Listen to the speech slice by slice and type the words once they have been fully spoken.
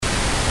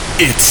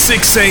It's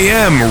 6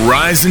 a.m.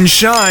 Rise and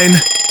shine.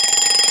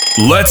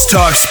 Let's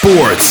talk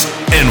sports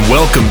and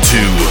welcome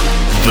to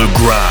The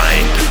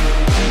Grind.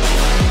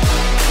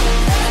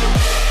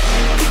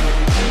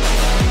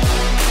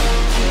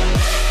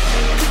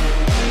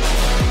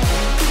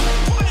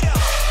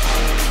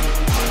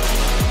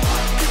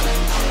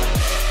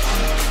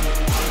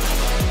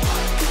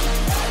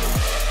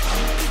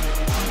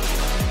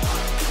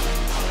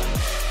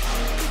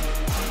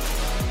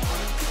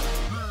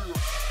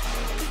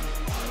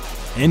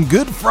 And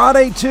good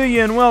Friday to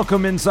you, and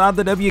welcome inside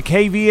the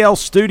WKVL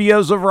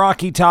studios of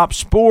Rocky Top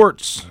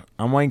Sports.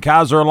 I'm Wayne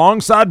Kaiser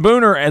alongside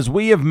Booner as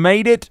we have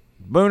made it,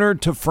 Booner,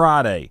 to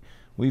Friday.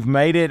 We've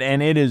made it,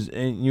 and it is,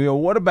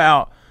 what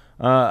about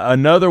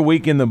another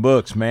week in the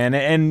books, man?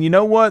 And you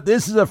know what?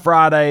 This is a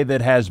Friday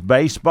that has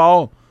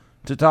baseball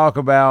to talk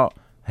about,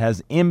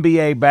 has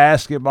NBA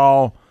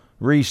basketball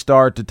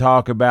restart to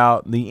talk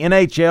about. The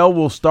NHL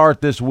will start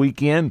this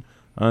weekend,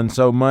 and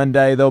so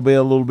Monday there'll be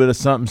a little bit of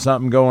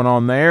something going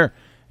on there.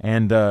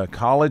 And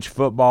college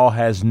football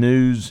has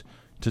news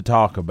to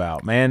talk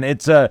about. Man,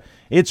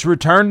 it's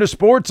returned to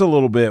sports a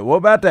little bit. What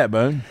about that,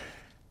 Boone?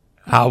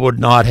 I would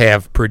not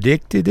have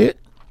predicted it,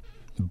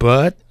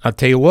 but I'll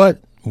tell you what,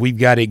 we've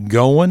got it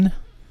going.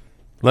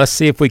 Let's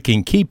see if we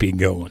can keep it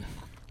going.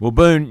 Well,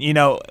 Boone, in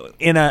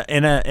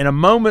a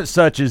moment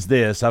such as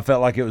this, I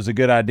felt like it was a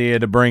good idea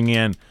to bring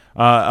in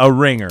a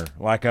ringer,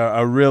 like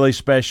a really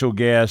special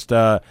guest,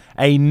 a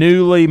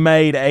newly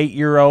made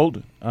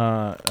 8-year-old.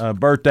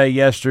 Birthday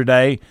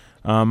yesterday.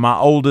 My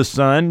oldest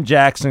son,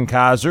 Jackson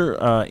Kaiser,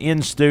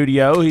 in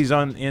studio. He's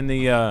in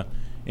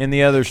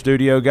the other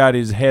studio, got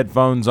his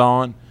headphones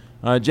on.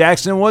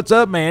 Jackson, what's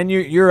up, man?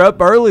 You're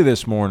up early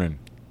this morning.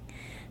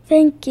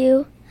 Thank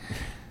you.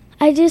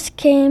 I just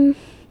came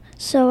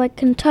so I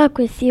can talk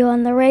with you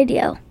on the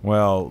radio.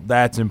 Well,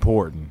 that's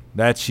important.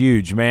 That's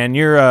huge, man.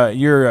 You're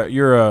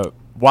a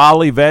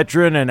Wiley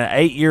veteran and an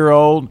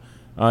 8-year-old.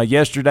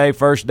 Yesterday,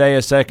 first day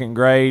of second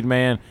grade,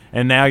 man,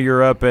 and now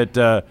you're up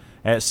at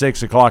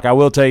 6 o'clock. I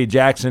will tell you,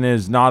 Jackson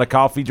is not a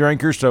coffee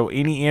drinker, so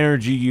any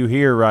energy you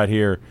hear right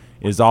here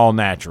is all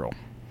natural.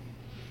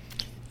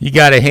 You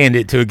got to hand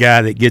it to a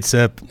guy that gets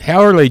up.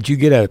 How early did you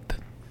get up,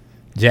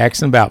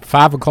 Jackson? About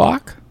 5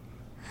 o'clock?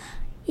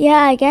 Yeah,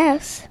 I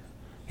guess.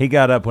 He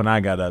got up when I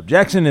got up.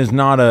 Jackson is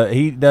not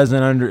he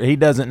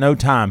doesn't know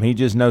time. He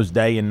just knows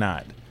day and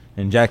night.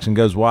 And Jackson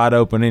goes wide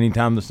open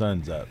anytime the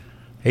sun's up.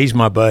 He's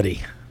my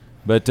buddy.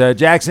 But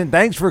Jackson,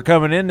 thanks for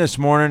coming in this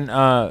morning.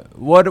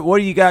 What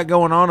do you got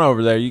going on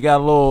over there? You got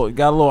a little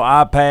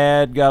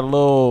iPad, got a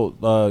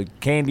little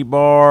candy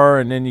bar,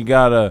 and then you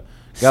got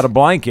a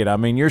blanket. I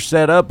mean, you're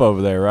set up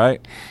over there, right?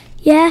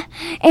 Yeah,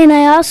 and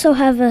I also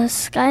have a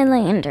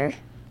Skylander.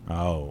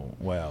 Oh,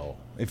 well,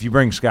 if you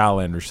bring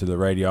Skylanders to the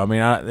radio, I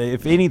mean,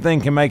 if anything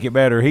can make it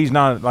better, he's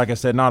not, like I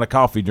said, not a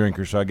coffee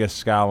drinker, so I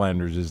guess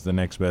Skylanders is the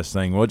next best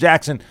thing. Well,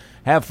 Jackson,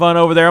 have fun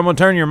over there. I'm going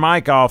to turn your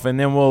mic off, and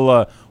then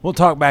we'll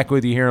talk back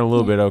with you here in a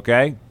little bit,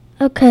 okay?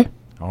 Okay.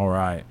 All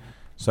right.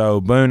 So,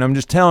 Boone, I'm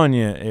just telling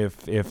you, if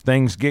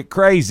things get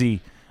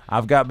crazy,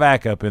 I've got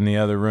backup in the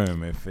other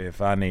room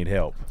if I need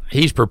help.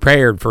 He's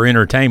prepared for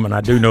entertainment.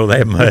 I do know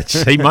that much.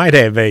 He might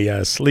have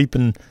a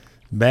sleeping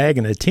bag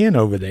and a tent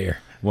over there.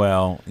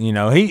 Well,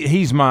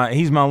 he's my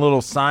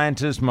little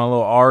scientist, my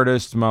little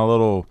artist, my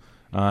little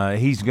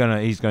he's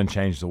gonna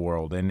change the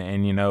world. And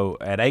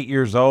at 8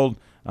 years old,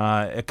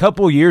 a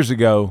couple years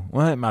ago,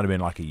 well, it might have been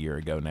like a year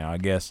ago now, I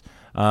guess.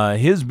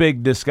 His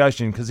big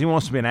discussion, because he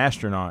wants to be an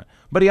astronaut,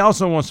 but he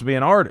also wants to be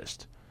an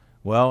artist.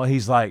 Well,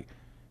 he's like,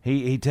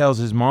 he tells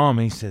his mom,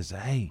 he says,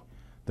 "Hey,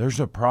 there's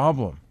a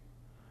problem.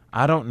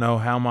 I don't know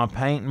how my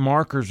paint and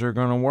markers are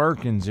going to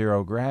work in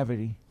zero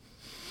gravity."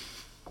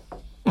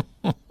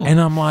 And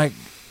I'm like,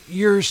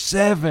 you're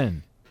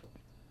 7.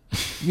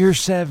 You're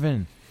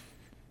 7.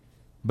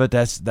 But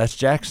that's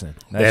Jackson.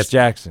 That's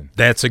Jackson.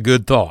 That's a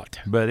good thought.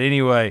 But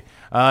anyway,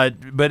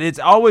 but it's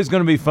always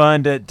going to be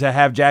fun to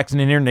have Jackson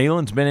in here.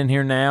 Nealon's been in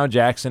here now.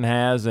 Jackson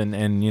has,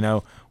 and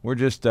we're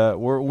just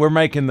we're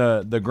making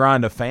the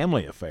grind a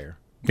family affair.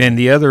 And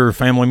the other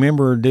family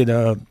member did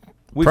a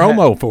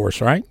promo for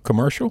us, right?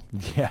 Commercial.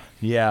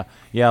 Yeah.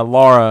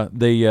 Laura,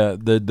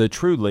 the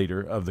true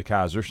leader of the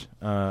Kaisers,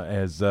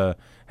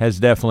 has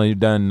definitely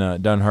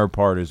done her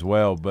part as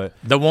well. But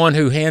the one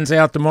who hands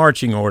out the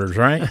marching orders,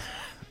 right?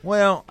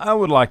 Well, I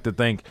would like to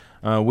think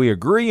we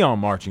agree on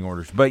marching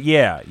orders. But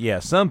yeah,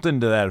 something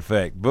to that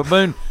effect. But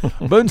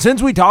Boone,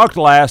 since we talked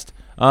last,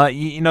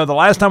 the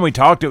last time we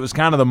talked, it was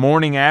kind of the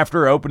morning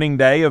after opening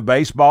day of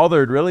baseball.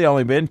 There had really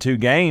only been 2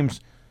 games.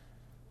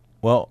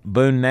 Well,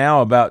 Boone,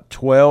 now about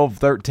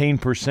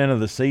 13% of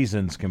the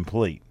season's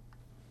complete.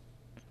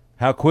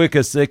 How quick a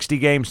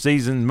 60-game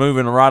season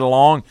moving right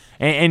along.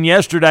 And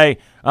yesterday,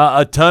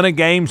 a ton of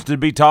games to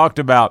be talked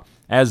about.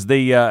 As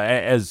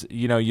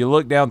you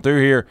look down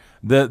through here,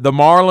 the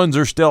Marlins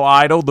are still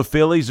idle. The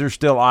Phillies are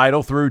still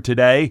idle through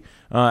today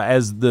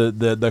as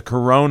the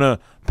corona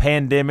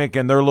pandemic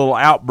and their little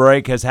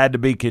outbreak has had to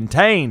be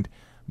contained.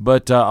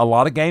 But a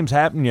lot of games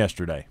happened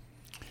yesterday.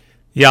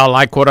 Yeah, I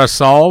like what I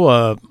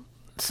saw.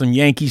 some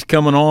Yankees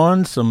coming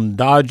on, some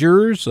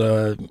Dodgers.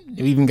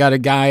 Even got a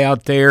guy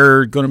out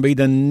there going to be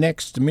the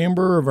next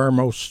member of our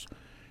most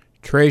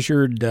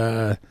treasured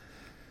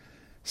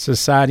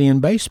society in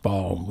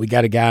baseball. We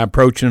got a guy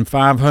approaching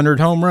 500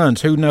 home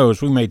runs. Who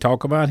knows? We may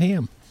talk about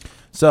him.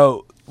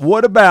 So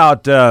what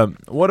about the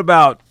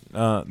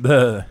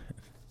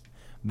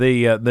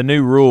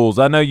new rules?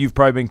 I know you've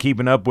probably been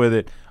keeping up with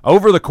it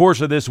over the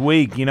course of this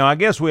week. You know, I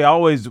guess we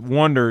always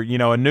wonder, you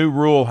know, a new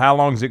rule, how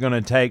long is it going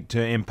to take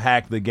to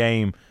impact the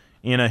game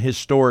in a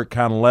historic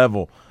kind of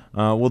level?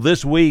 Well,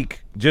 this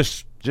week,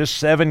 just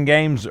 7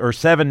 games or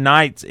 7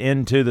 nights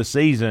into the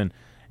season,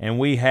 and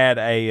we had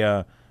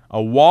a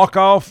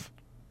walk-off,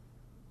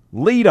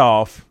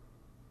 lead-off,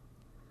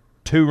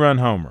 2-run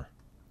homer.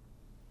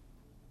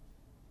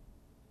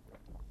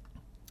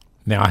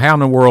 Now, how in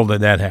the world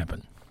did that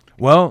happen?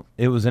 Well,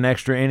 it was an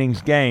extra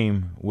innings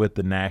game with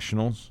the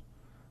Nationals,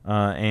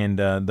 and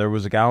there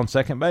was a guy on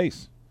second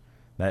base.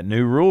 That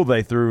new rule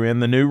they threw in,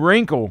 the new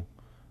wrinkle,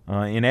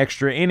 in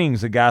extra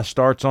innings, the guy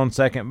starts on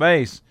second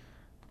base.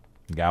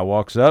 The guy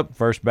walks up,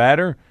 first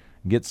batter,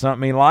 gets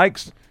something he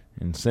likes,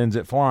 and sends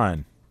it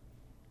flying.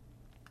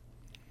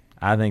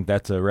 I think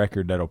that's a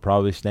record that'll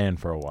probably stand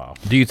for a while.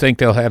 Do you think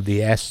they'll have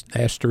the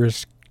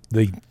asterisk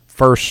the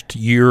first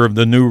year of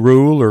the new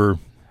rule, or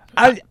 –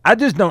 I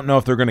just don't know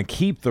if they're going to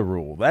keep the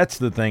rule. That's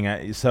the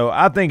thing. So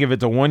I think if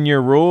it's a 1-year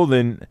rule,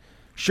 then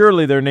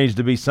surely there needs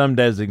to be some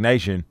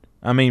designation.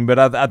 I mean, but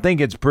I think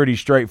it's pretty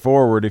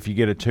straightforward if you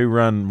get a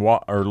 2-run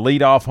or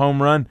lead-off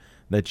home run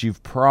that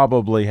you've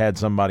probably had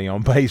somebody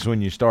on base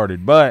when you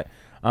started. But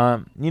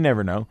you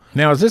never know.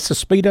 Now, is this a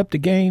speed up the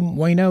game,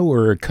 Wayno,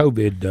 or a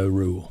COVID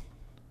rule?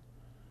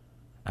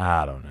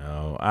 I don't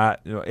know.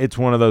 It's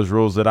one of those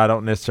rules that I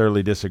don't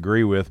necessarily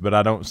disagree with, but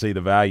I don't see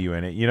the value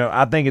in it. You know,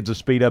 I think it's a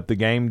speed up the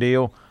game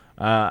deal.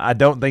 I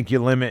don't think you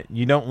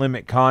don't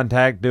limit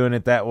contact doing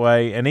it that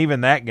way. And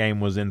even that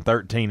game was in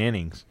 13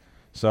 innings.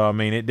 So I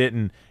mean, it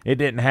didn't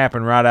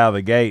happen right out of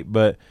the gate,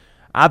 but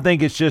I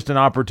think it's just an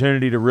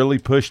opportunity to really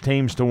push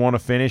teams to want to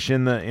finish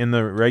in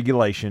the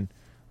regulation,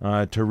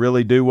 to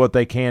really do what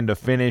they can to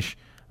finish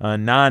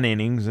 9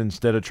 innings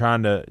instead of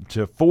trying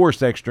to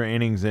force extra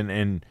innings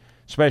and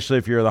especially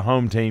if you're the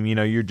home team, you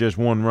know, you're just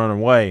 1 run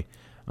away.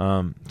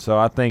 So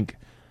I think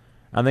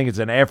it's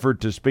an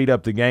effort to speed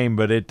up the game,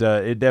 but it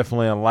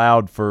definitely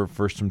allowed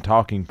for some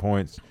talking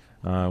points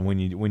when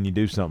you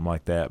do something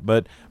like that.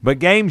 But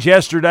games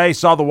yesterday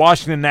saw the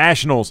Washington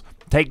Nationals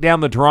take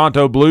down the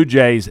Toronto Blue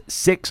Jays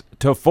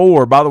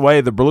 6-4. By the way,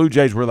 the Blue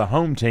Jays were the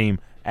home team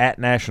at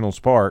Nationals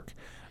Park.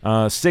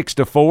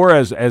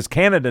 6-4 as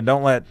Canada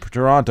don't let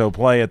Toronto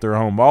play at their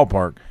home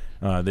ballpark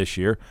this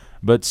year.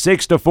 But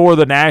 6-4,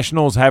 the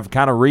Nationals have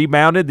kind of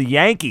rebounded. The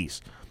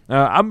Yankees,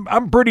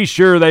 I'm pretty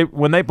sure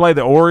when they play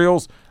the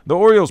Orioles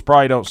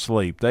probably don't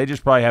sleep. They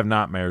just probably have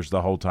nightmares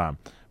the whole time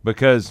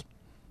because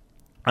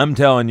I'm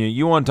telling you,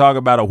 you want to talk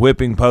about a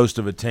whipping post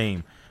of a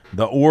team.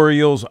 The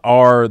Orioles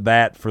are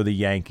that for the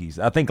Yankees.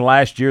 I think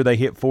last year they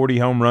hit 40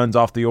 home runs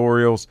off the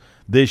Orioles.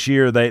 This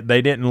year they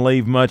didn't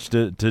leave much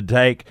to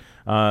take.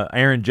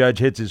 Aaron Judge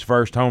hits his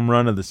first home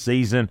run of the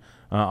season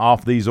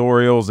off these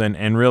Orioles,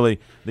 and really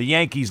the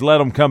Yankees let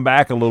them come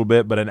back a little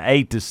bit, but an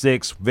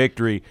 8-6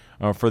 victory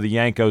for the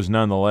Yankos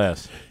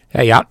nonetheless.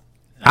 Hey,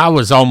 I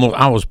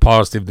was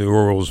positive the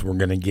Orioles were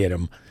going to get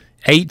them.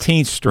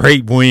 18th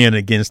straight win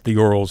against the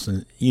Orioles,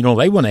 and you know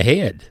they went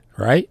ahead,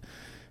 right?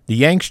 The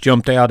Yanks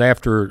jumped out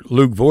after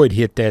Luke Voigt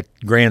hit that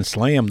grand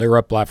slam. They're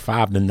up like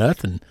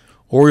 5-0.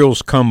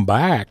 Orioles come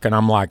back, and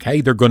I'm like,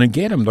 hey, they're going to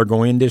get them. They're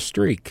going to end this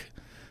streak.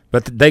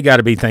 But they got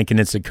to be thinking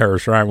it's a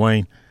curse, right,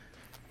 Wayne?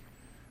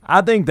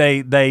 I think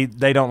they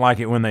don't like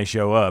it when they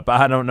show up.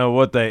 I don't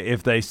know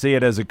if they see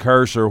it as a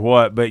curse or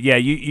what. But, yeah,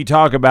 you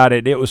talk about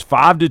it. It was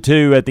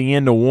 5-2 at the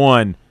end of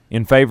 1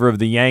 in favor of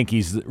the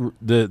Yankees.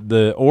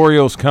 The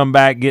Orioles come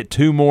back, get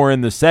 2 more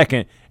in the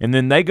second, and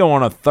then they go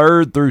on a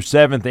 3rd through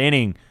 7th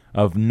inning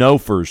of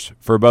no-fers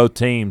for both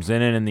teams.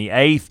 And then in the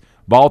 8th,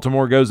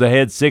 Baltimore goes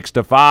ahead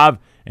 6-5,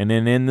 and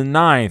then in the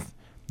 9th,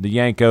 the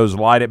Yankos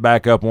light it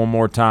back up one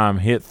more time,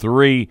 get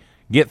 3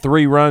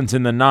 runs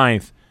in the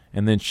 9th,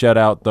 and then shut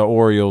out the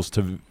Orioles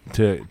to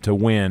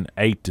win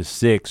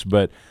 8-6.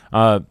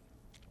 But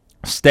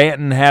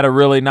Stanton had a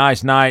really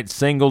nice night,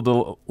 single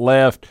to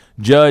left.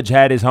 Judge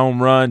had his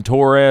home run.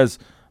 Torres,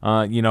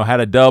 had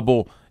a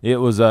double. It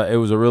was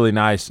a really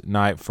nice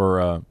night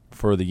for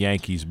the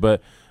Yankees.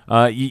 But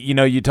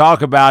you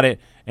talk about it,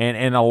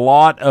 and a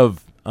lot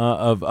of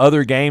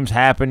other games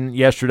happened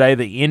yesterday.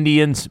 The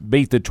Indians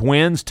beat the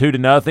Twins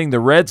 2-0.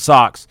 The Red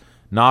Sox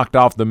knocked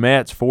off the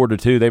Mets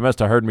 4-2. They must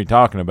have heard me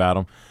talking about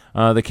them.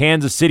 The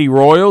Kansas City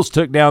Royals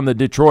took down the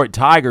Detroit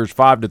Tigers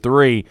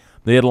 5-3.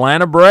 The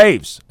Atlanta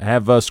Braves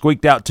have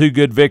squeaked out 2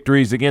 good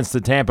victories against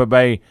the Tampa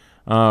Bay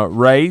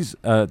Rays,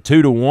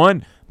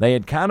 2-1. They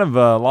had kind of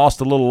lost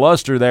a little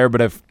luster there,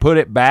 but have put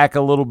it back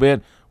a little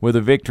bit with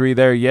a victory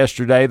there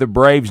yesterday. The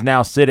Braves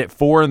now sit at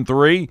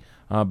 4-3,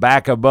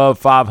 back above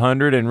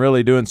 500, and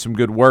really doing some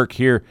good work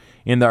here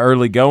in the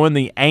early going.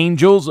 The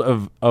Angels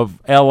of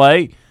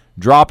L.A.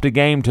 dropped a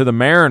game to the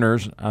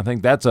Mariners. I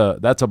think that's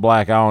a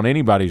black eye on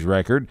anybody's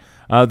record.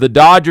 The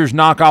Dodgers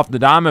knock off the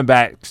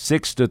Diamondbacks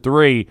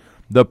 6-3.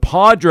 The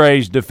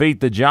Padres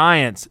defeat the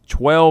Giants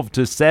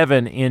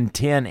 12-7 in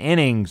 10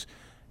 innings.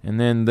 And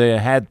then they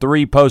had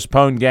 3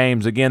 postponed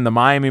games. Again, the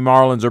Miami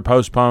Marlins are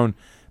postponed.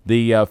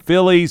 The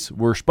Phillies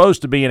were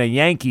supposed to be in a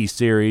Yankees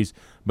series,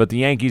 but the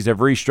Yankees have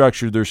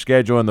restructured their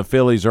schedule and the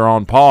Phillies are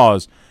on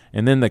pause.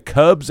 And then the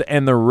Cubs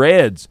and the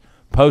Reds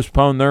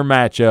postponed their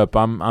matchup.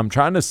 I'm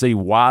trying to see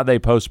why they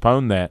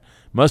postponed that.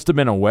 Must have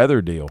been a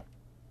weather deal.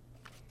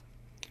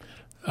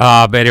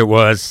 I bet it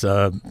was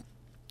a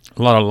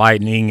lot of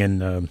lightning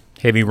and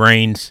heavy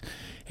rains.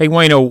 Hey,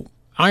 Wayno,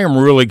 I am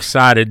really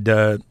excited.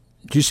 Did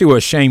you see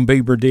what Shane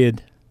Bieber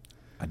did?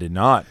 I did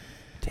not.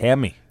 Tell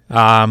me.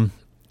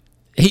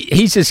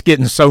 He's just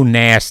getting so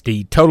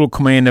nasty. Total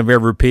command of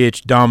every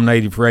pitch,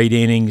 dominated for 8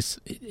 innings,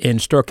 and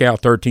struck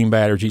out 13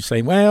 batters. You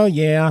say, well,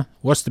 yeah,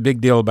 what's the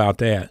big deal about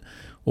that?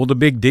 Well, the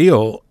big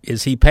deal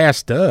is he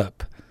passed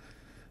up.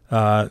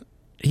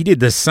 He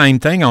did the same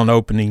thing on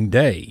opening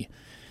day.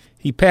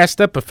 He passed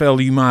up a fellow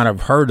you might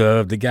have heard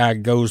of. The guy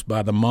goes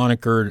by the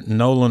moniker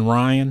Nolan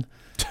Ryan.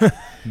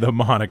 The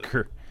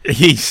moniker.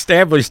 He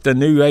established a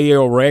new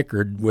AL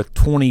record with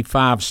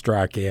 25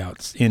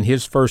 strikeouts in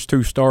his first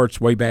 2 starts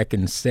way back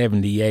in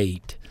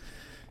 '78.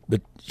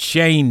 But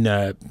Shane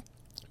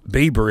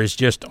Bieber is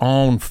just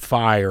on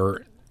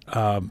fire.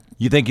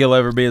 You think he'll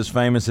ever be as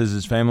famous as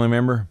his family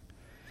member,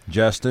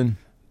 Justin?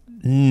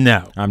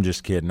 No. I'm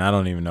just kidding. I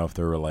don't even know if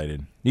they're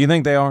related. Do you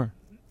think they are?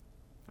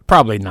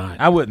 Probably not.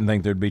 I wouldn't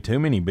think there'd be too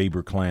many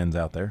Bieber clans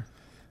out there.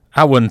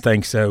 I wouldn't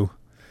think so.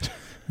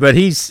 But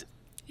he's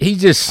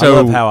just so.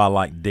 I love how I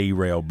like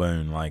derail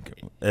Boone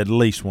like at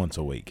least once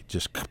a week.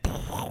 Just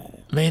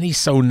man, he's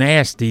so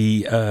nasty.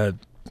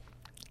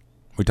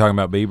 We talking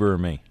about Bieber or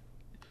me?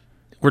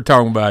 We're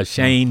talking about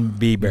Shane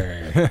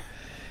Bieber.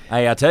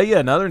 Hey, I tell you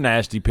another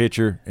nasty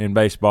pitcher in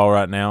baseball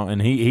right now, and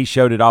he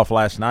showed it off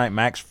last night.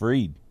 Max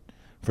Fried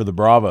for the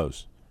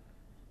Bravos.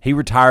 He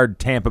retired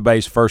Tampa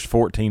Bay's first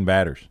 14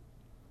 batters.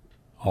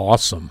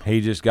 Awesome.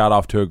 He just got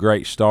off to a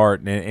great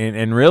start,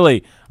 and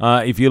really,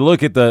 if you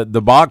look at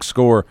the box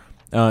score,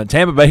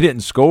 Tampa Bay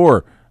didn't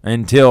score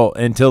until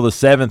the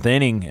 7th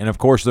inning, and of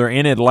course they're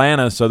in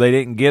Atlanta, so they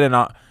didn't get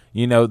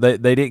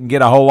they didn't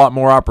get a whole lot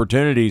more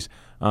opportunities.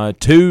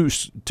 Two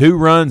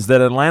runs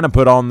that Atlanta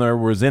put on there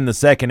was in the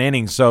 2nd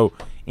inning, so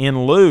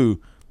in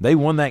lieu, they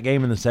won that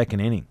game in the 2nd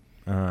inning.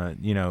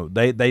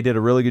 They did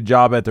a really good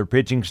job at their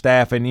pitching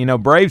staff,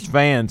 and Braves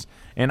fans,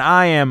 and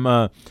I am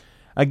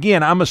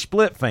again, I'm a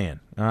split fan.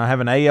 I have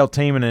an AL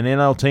team and an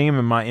NL team,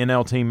 and my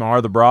NL team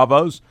are the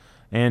Bravos.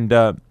 And,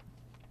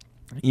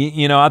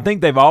 I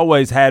think they've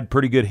always had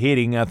pretty good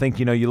hitting. I think,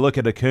 you look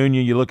at Acuna,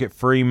 you look at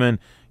Freeman,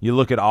 you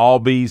look at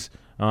Albies,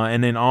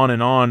 and then on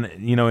and on,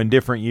 in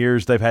different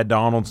years they've had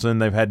Donaldson,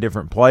 they've had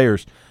different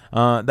players.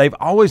 They've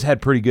always had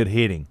pretty good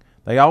hitting.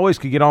 They always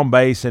could get on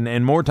base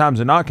and more times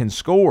than not can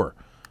score.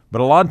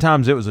 But a lot of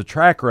times it was a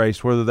track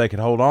race whether they could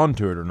hold on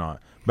to it or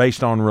not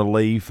based on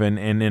relief and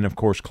then, of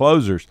course,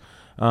 closers.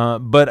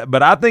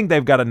 But I think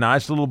they've got a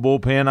nice little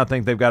bullpen. I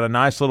think they've got a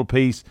nice little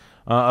piece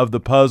of the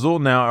puzzle.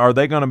 Now, are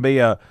they going to be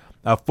a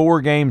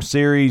 4-game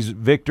series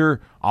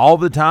victor all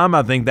the time?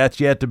 I think that's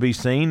yet to be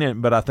seen,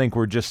 but I think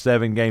we're just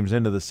 7 games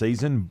into the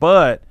season.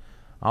 But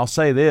I'll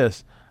say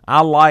this.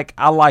 I like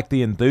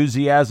the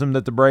enthusiasm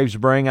that the Braves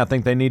bring. I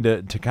think they need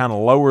to kind of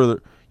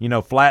lower,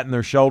 flatten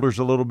their shoulders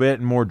a little bit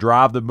and more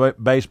drive the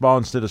baseball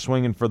instead of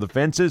swinging for the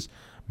fences.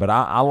 But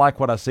I like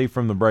what I see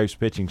from the Braves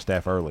pitching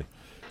staff early.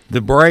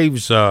 The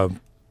Braves, if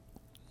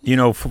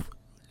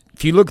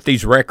you look at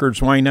these records,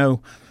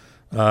 Wayno,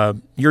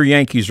 your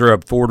Yankees are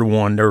up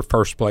 4-1. They're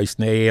first place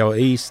in the AL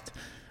East.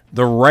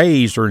 The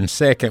Rays are in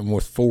second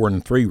with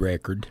 4-3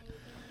 record.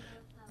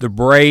 The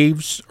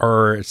Braves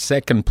are at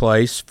second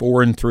place,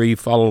 4-3,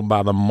 followed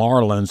by the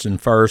Marlins in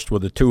first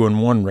with a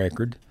 2-1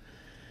 record.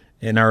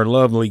 And our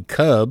lovely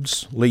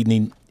Cubs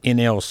leading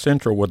NL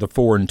Central with a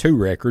 4-2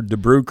 record. The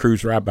Brew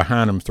Crew's right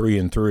behind them,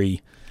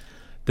 3-3.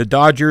 The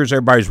Dodgers,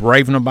 everybody's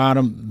raving about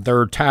them.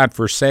 They're tied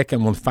for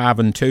second with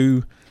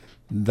 5-2.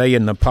 They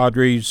and the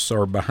Padres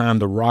are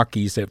behind the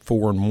Rockies at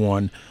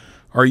 4-1.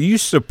 Are you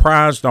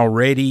surprised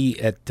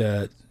already at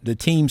the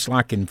teams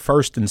like in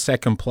first and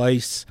second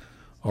place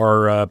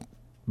are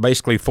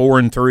basically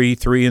 4-3,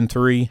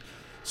 3-3?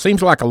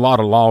 Seems like a lot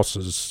of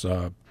losses.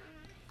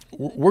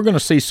 We're going to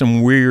see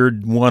some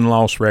weird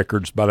one-loss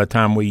records by the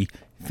time we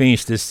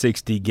finish this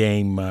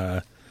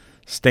 60-game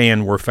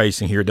stand we're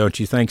facing here. Don't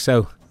you think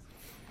so?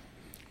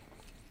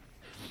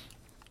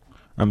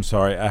 I'm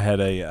sorry, I had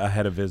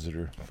a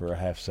visitor for a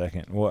half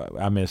second. Well,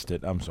 I missed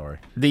it. I'm sorry.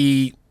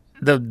 The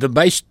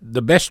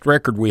best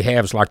record we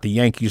have is like the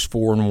Yankees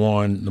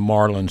 4-1, the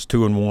Marlins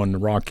 2-1, the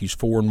Rockies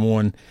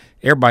 4-1.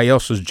 Everybody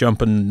else is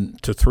jumping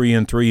to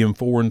 3-3 and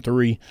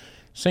 4-3.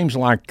 Seems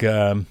like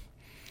we're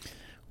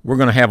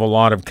going to have a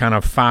lot of kind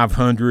of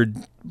 500,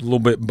 a little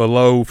bit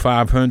below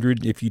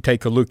 500 if you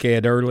take a look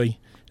at early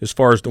as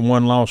far as the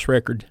one-loss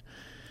record.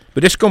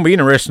 But it's going to be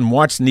interesting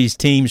watching these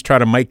teams try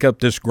to make up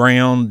this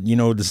ground. You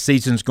know, the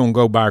season's going to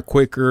go by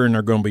quicker, and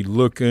they're going to be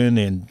looking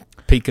and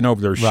peeking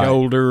over their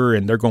shoulder,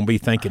 and they're going to be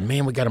thinking,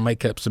 man, we got to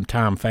make up some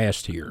time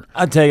fast here.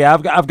 I tell you,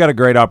 I've got a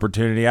great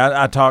opportunity.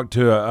 I talked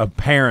to a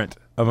parent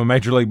of a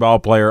Major League ball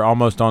player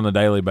almost on a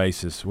daily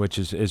basis, which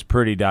is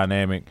pretty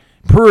dynamic,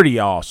 pretty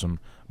awesome.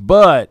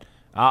 But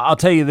I'll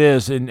tell you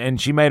this,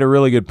 and she made a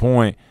really good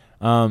point.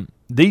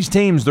 These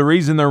teams, the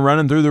reason they're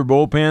running through their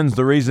bullpens,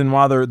 the reason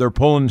why they're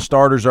pulling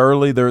starters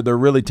early, they're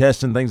really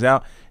testing things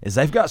out, is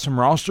they've got some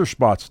roster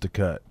spots to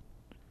cut.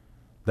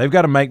 They've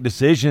got to make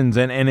decisions,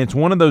 and it's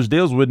one of those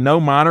deals with no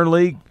minor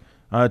league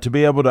to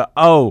be able to,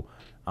 that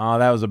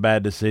was a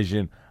bad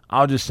decision.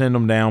 I'll just send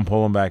them down,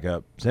 pull them back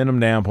up. Send them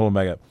down, pull them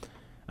back up.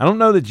 I don't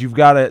know that you've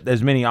got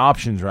as many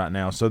options right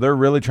now, so they're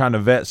really trying to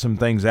vet some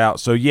things out.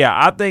 So, yeah,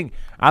 I think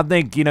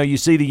you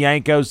see the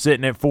Yankos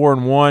sitting at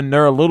 4-1.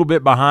 They're a little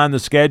bit behind the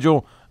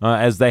schedule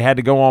as they had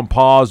to go on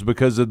pause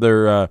because of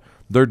their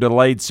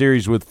delayed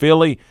series with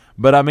Philly.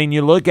 But, I mean,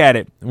 you look at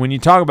it, when you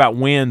talk about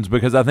wins,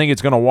 because I think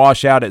it's going to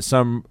wash out at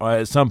some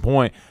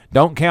point,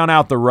 don't count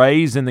out the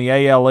Rays in the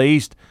AL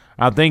East.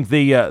 I think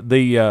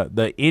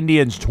the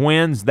Indians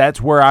Twins, that's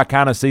where I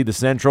kind of see the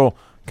Central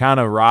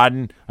kind of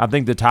riding. I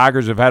think the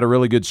Tigers have had a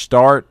really good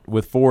start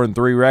with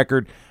 4-3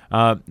 record.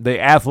 The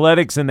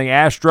Athletics and the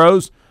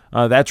Astros,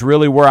 that's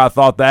really where I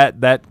thought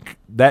that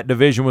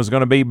division was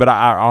going to be, but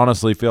I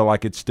honestly feel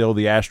like it's still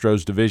the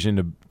Astros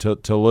division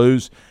to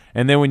lose.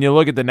 And then when you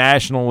look at the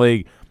National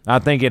League, I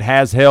think it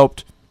has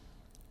helped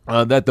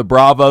that the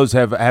Bravos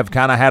have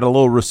kind of had a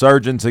little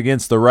resurgence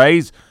against the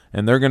Rays,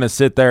 and they're going to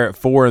sit there at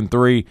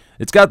 4-3.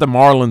 It's got the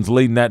Marlins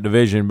leading that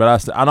division,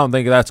 but I don't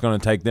think that's going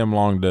to take them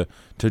long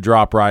to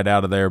drop right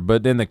out of there.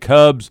 But then the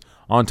Cubs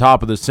on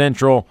top of the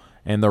Central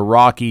and the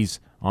Rockies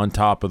on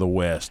top of the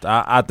West.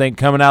 I think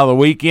coming out of the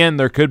weekend,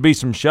 there could be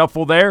some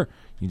shuffle there.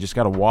 You just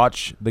got to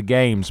watch the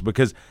games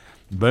because,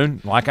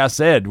 Boone, like I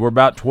said, we're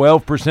about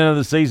 12% of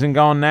the season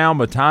gone now.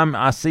 By the time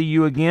I see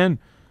you again,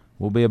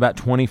 we'll be about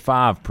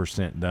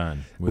 25%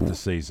 done with the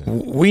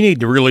season. We need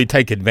to really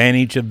take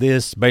advantage of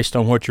this based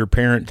on what your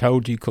parent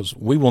told you, because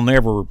we will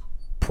never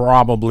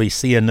probably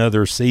see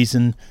another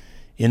season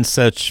in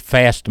such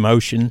fast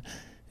motion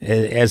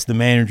as the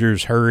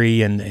managers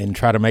hurry and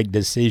try to make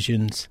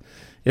decisions.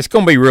 It's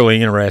going to be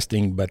really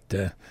interesting, but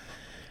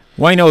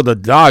Wayno, the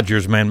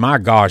Dodgers, man, my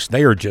gosh,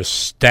 they are just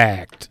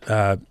stacked.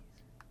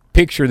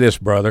 Picture this,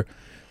 brother.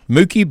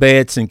 Mookie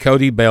Betts and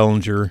Cody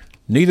Bellinger,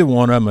 neither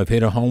one of them have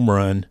hit a home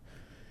run.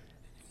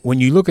 When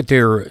you look at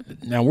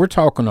now we're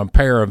talking a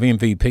pair of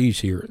MVPs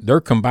here. Their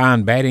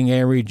combined batting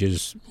average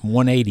is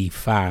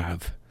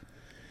 185.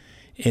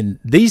 And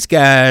these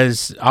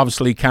guys,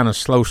 obviously kind of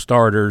slow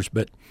starters,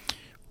 but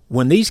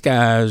when these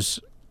guys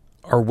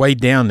are way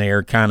down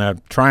there kind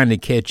of trying to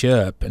catch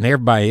up and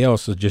everybody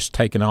else is just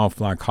taking off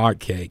like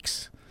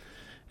hotcakes.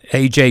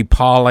 A.J.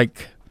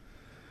 Pollock,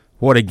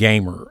 what a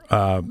gamer.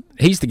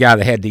 He's the guy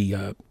that had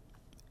the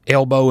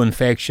elbow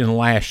infection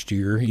last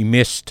year. He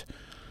missed –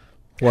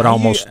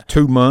 almost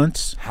 2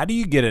 months. How do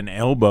you get an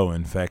elbow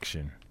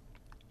infection?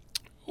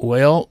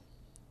 Well,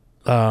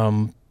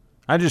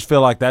 I just feel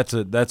like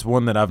that's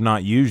one that I've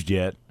not used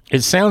yet.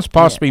 It sounds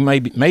possibly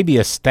maybe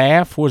a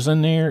staph was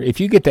in there. If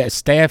you get that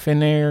staph in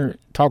there,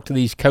 talk to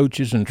these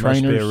coaches and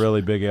trainers. Must be a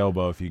really big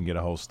elbow if you can get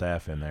a whole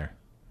staph in there.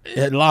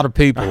 A lot of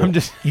people.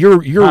 You're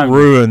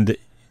ruined.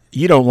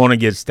 You don't want to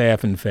get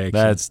staph infection.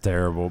 That's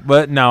terrible.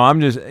 But no,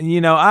 I'm just,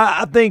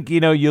 I think,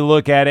 you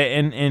look at it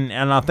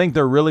and I think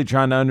they're really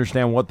trying to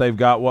understand what they've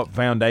got, what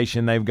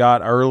foundation they've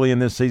got early in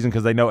this season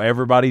because they know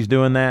everybody's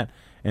doing that.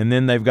 And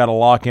then they've got to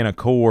lock in a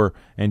core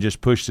and just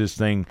push this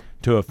thing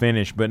to a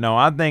finish. But no,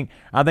 I think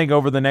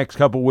over the next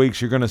couple of weeks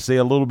you're going to see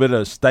a little bit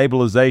of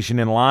stabilization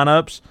in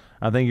lineups.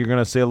 I think you're going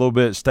to see a little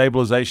bit of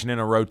stabilization in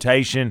a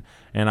rotation.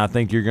 And I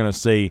think you're going to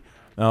see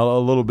a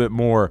little bit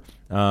more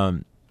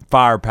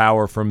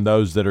firepower from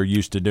those that are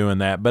used to doing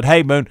that. But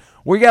hey, Boone,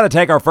 we got to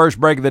take our first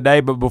break of the day.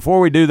 But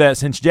before we do that,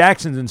 since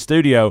Jackson's in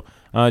studio,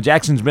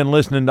 Jackson's been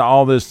listening to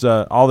all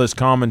this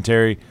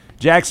commentary.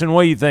 Jackson,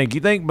 what do you think?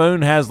 You think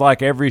Boone has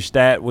like every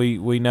stat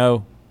we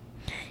know?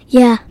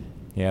 Yeah.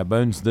 Yeah,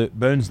 Boone's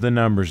the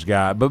numbers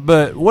guy.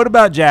 But what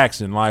about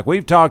Jackson? Like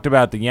we've talked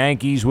about the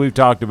Yankees, we've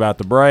talked about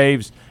the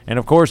Braves, and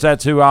of course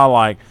that's who I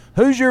like.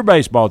 Who's your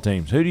baseball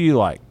teams? Who do you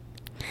like?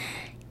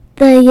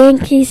 The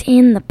Yankees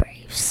and the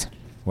Braves.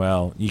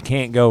 Well, you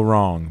can't go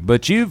wrong.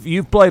 But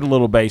you've played a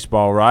little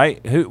baseball, right?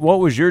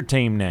 What was your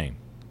team name?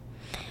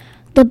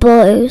 The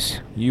Blues.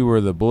 You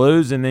were the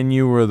Blues, and then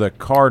you were the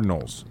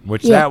Cardinals,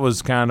 which that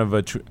was kind of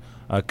a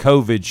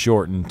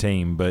COVID-shortened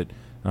team, but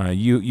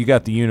you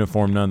got the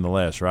uniform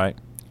nonetheless, right?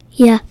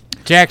 Yeah.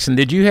 Jackson,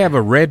 did you have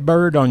a red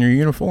bird on your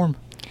uniform?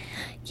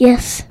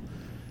 Yes.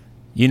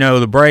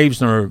 The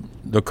Braves or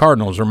the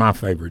Cardinals are my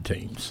favorite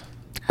teams.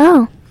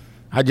 Oh.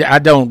 I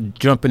don't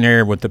jump in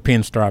there with the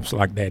pinstripes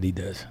like Daddy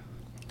does.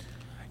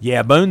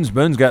 Yeah,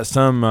 Boone's got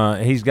some.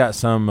 He's got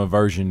some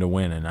aversion to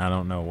winning. I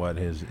don't know what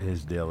his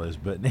deal is,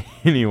 but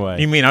anyway.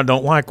 You mean I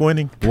don't like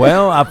winning?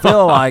 Well, I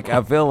feel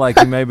like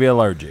he may be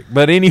allergic.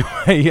 But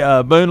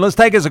anyway, Boone, let's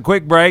take us a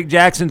quick break.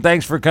 Jackson,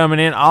 thanks for coming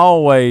in.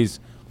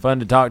 Always fun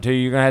to talk to you.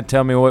 You're gonna have to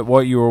tell me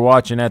what you were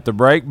watching at the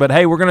break. But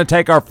hey, we're gonna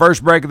take our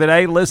first break of the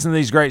day. Listen to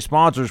these great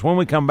sponsors. When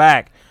we come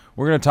back,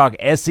 we're gonna talk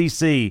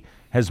SEC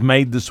has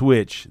made the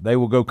switch. They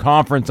will go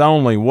conference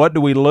only. What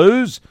do we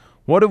lose?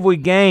 What have we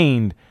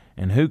gained?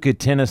 And who could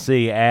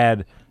Tennessee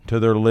add to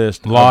their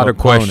list? A lot of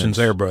opponents? questions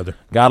there, brother.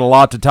 Got a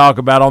lot to talk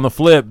about on the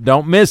flip.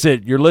 Don't miss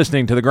it. You're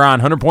listening to The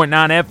Grind,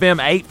 100.9 FM,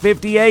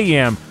 850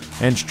 AM,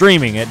 and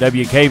streaming at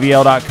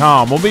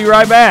WKVL.com. We'll be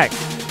right back.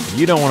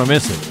 You don't want to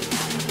miss it.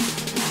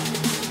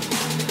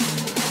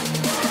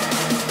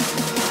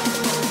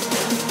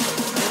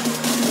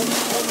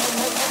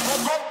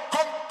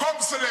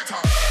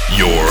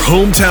 Your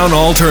hometown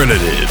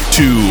alternative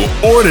to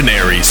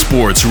Ordinary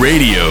Sports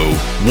Radio,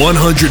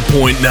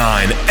 100.9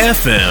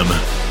 FM,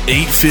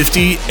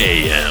 850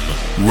 AM.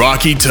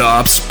 Rocky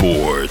Top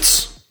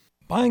Sports.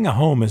 Buying a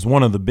home is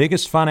one of the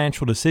biggest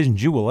financial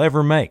decisions you will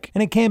ever make,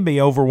 and it can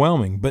be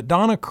overwhelming, but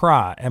Donna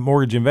Cry at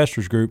Mortgage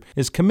Investors Group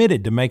is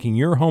committed to making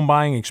your home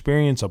buying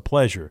experience a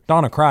pleasure.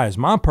 Donna Cry is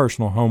my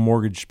personal home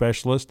mortgage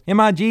specialist.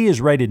 MIG is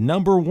rated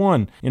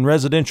 #1 in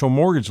residential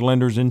mortgage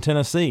lenders in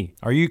Tennessee.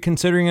 Are you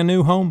considering a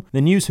new home?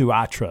 Then use who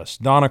I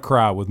trust, Donna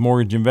Cry with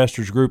Mortgage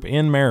Investors Group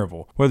in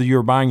Maryville. Whether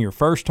you're buying your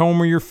first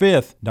home or your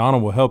fifth, Donna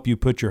will help you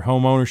put your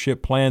home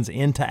ownership plans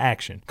into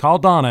action. Call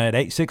Donna at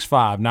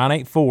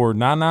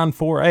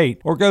 865-984-9948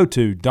 or go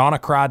to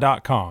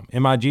donnacry.com.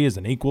 MIG is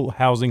an equal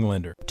housing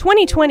lender.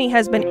 2020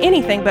 has been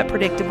anything but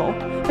predictable,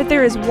 but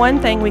there is one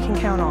thing we can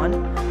count on.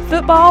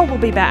 Football will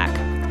be back.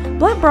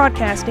 Blount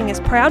Broadcasting is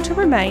proud to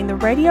remain the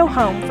radio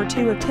home for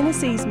two of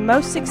Tennessee's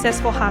most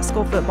successful high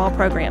school football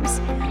programs,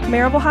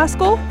 Maryville High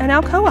School and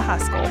Alcoa High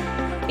School.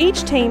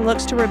 Each team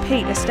looks to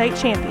repeat as state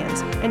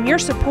champions, and your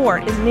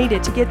support is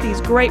needed to get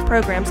these great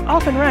programs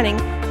off and running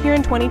here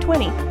in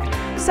 2020.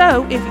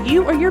 So, if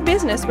you or your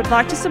business would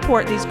like to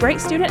support these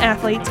great student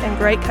athletes and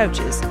great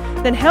coaches,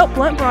 then help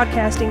Blount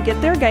Broadcasting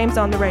get their games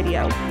on the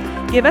radio.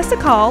 Give us a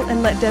call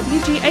and let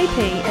WGAP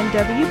and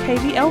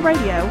WKVL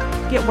Radio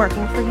get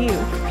working for you.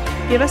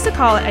 Give us a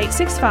call at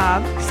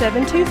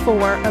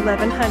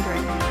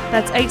 865-724-1100.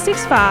 That's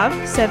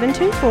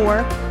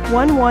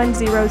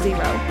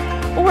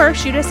 865-724-1100. Or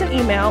shoot us an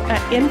email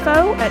at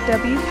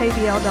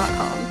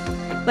info@WKVL.com.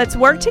 Let's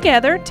work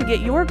together to get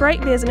your great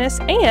business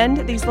and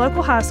these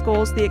local high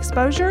schools the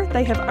exposure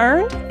they have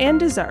earned and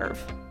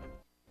deserve.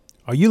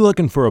 Are you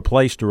looking for a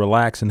place to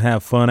relax and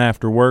have fun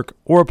after work,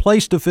 or a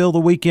place to fill the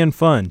weekend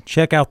fun?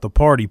 Check out the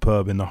Party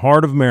Pub in the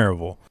heart of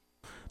Maryville.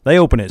 They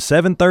open at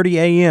 7:30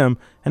 a.m.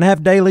 and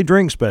have daily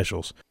drink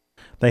specials.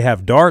 They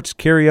have darts,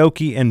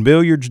 karaoke, and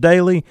billiards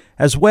daily,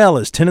 as well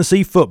as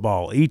Tennessee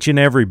football each and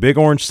every Big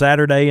Orange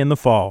Saturday in the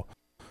fall.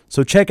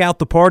 So check out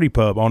the Party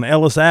Pub on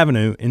Ellis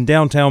Avenue in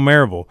downtown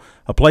Maryville,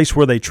 a place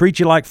where they treat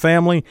you like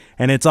family,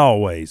 and it's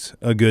always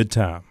a good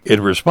time.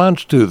 In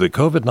response to the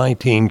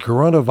COVID-19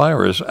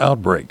 coronavirus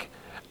outbreak,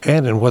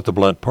 and in what the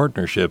Blount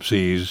Partnership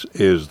sees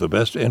is the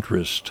best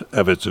interest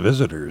of its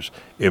visitors,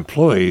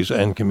 employees,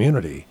 and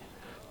community,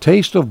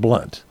 Taste of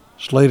Blount,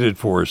 slated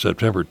for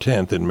September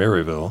 10th in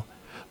Maryville,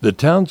 the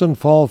Townsend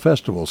Fall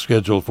Festival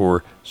scheduled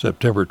for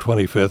September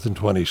 25th and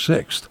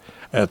 26th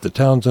at the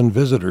Townsend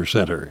Visitor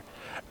Center,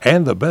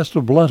 and the Best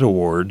of Blount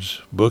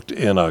Awards, booked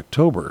in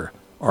October,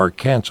 are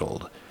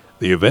canceled.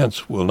 The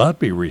events will not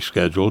be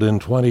rescheduled in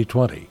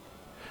 2020.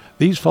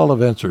 These fall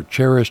events are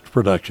cherished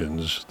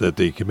productions that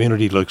the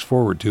community looks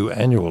forward to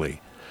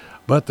annually,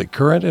 but the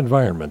current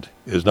environment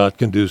is not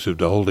conducive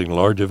to holding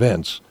large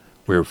events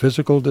where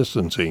physical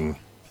distancing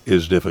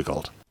is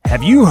difficult.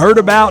 Have you heard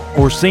about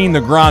or seen The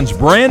Grind's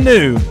brand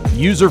new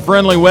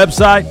user-friendly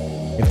website?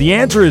 If the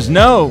answer is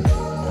no,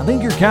 I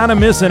think you're kind of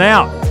missing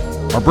out.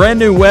 Our brand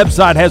new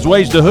website has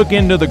ways to hook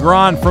into The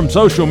Grind from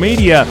social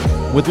media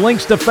with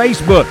links to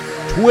Facebook,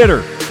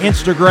 Twitter,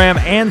 Instagram,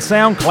 and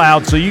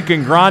SoundCloud, so you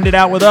can grind it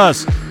out with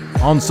us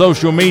on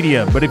social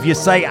media. But if you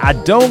say, I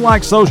don't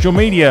like social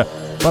media,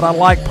 but I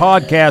like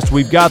podcasts,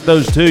 we've got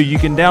those too. You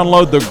can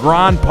download The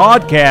Grind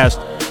podcast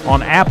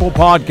on Apple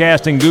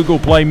Podcast and Google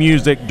Play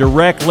Music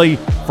directly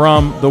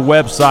from the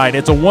website.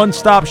 It's a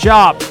one-stop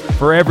shop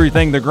for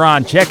everything The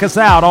Grind. Check us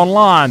out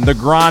online,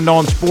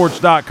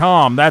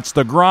 thegrindonsports.com. That's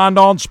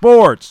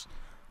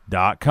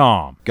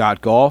thegrindonsports.com.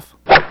 Got golf?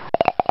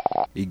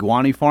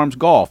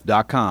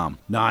 IguaniFarmsGolf.com,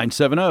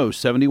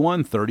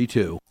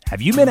 970-7132.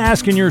 Have you been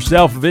asking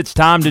yourself if it's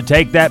time to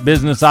take that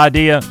business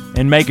idea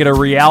and make it a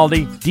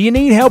reality? Do you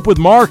need help with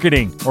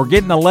marketing or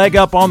getting a leg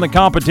up on the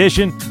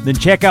competition? Then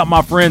check out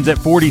my friends at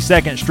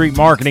 42nd Street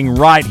Marketing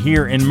right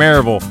here in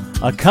Maryville,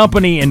 a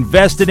company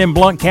invested in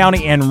Blount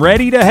County and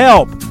ready to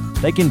help.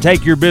 They can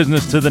take your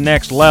business to the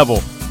next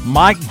level.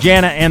 Mike,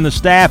 Jana, and the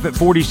staff at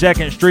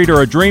 42nd Street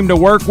are a dream to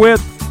work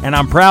with, and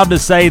I'm proud to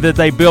say that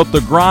they built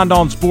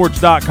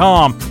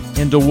thegrindonsports.com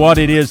into what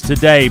it is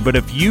today. But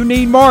if you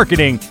need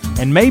marketing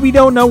and maybe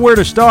don't know where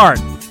to start,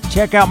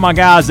 check out my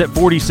guys at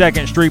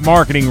 42nd Street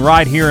Marketing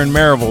right here in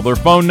Maryville. Their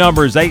phone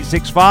number is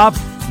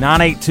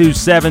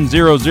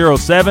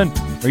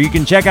 865-982-7007, or you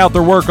can check out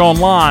their work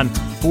online,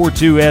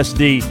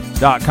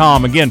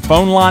 42sd.com. Again,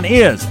 phone line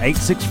is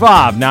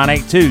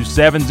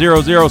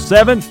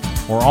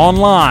 865-982-7007 or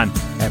online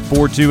at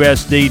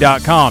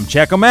 42sd.com.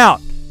 Check them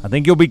out. I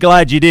think you'll be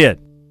glad you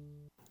did.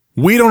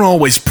 We don't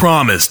always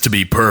promise to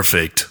be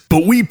perfect,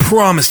 but we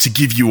promise to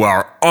give you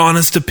our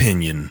honest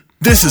opinion.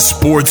 This is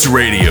sports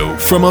radio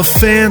from a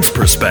fan's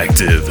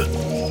perspective.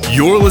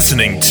 You're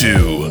listening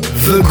to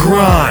The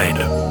Grind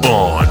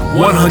on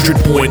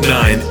 100.9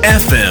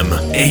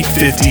 FM,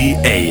 850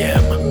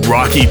 AM,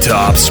 Rocky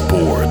Top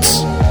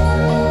Sports.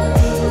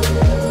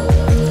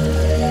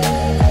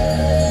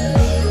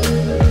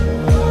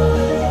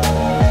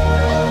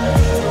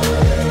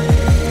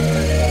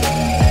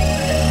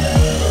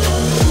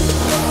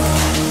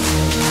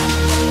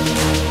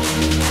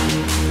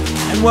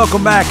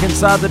 Welcome back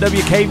inside the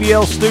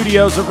WKVL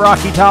studios of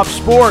Rocky Top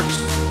Sports.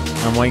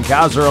 I'm Wayne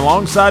Kaiser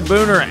alongside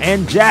Booner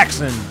and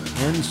Jackson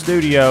in the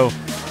studio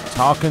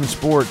talking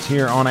sports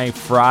here on a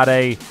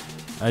Friday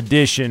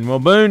edition. Well,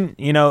 Boone,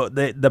 you know,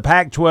 the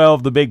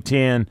Pac-12, the Big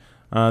Ten,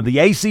 the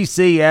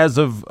ACC as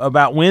of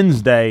about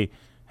Wednesday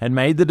had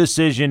made the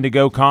decision to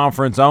go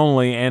conference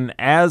only, and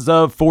as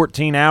of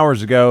 14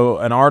 hours ago,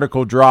 an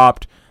article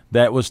dropped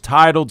that was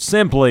titled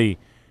simply,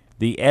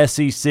 "The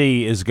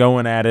SEC is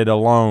going at it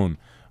alone."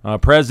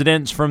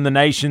 Presidents from the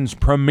nation's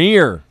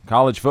premier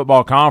college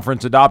football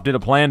conference adopted a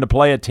plan to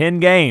play a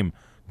 10-game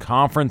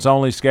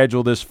conference-only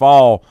schedule this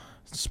fall,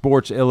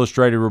 Sports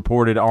Illustrated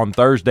reported on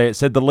Thursday. It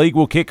said the league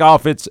will kick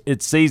off its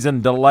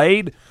season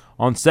delayed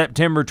on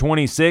September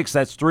 26th.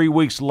 That's 3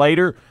 weeks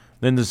later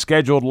than the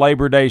scheduled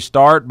Labor Day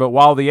start. But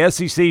while the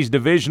SEC's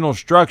divisional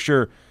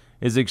structure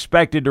is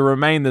expected to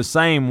remain the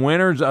same,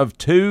 winners of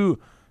two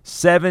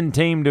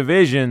 7-team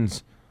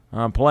divisions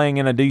playing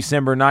in a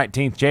December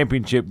 19th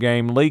championship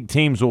game, league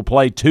teams will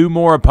play two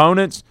more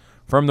opponents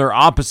from their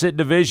opposite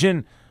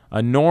division.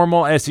 A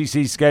normal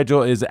SEC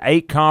schedule is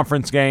 8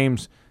 conference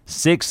games,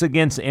 6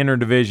 against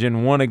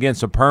interdivision, 1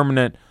 against a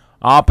permanent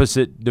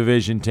opposite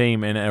division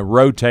team, and a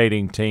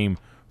rotating team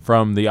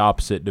from the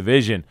opposite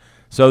division.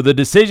 So the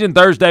decision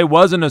Thursday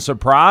wasn't a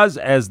surprise,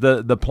 as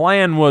the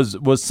plan was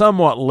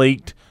somewhat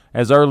leaked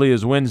as early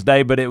as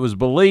Wednesday, but it was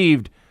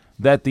believed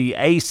that the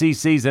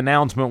ACC's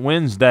announcement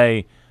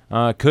Wednesday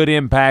could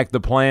impact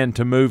the plan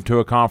to move to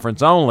a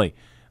conference only.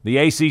 The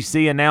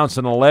ACC announced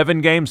an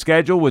 11-game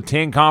schedule with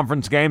 10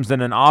 conference games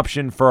and an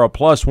option for a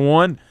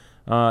 +1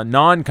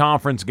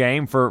 non-conference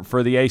game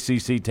for the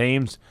ACC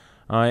teams.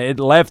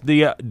 It left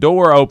the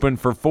door open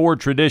for 4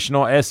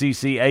 traditional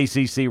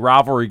SEC-ACC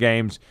rivalry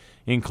games,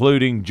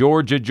 including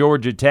Georgia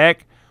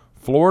Tech,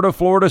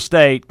 Florida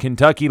State,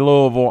 Kentucky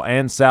Louisville,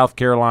 and South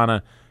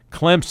Carolina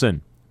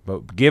Clemson.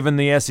 But given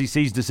the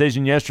SEC's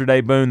decision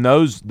yesterday, Boone,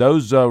 those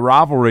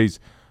rivalries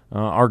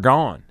are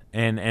gone,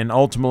 and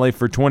ultimately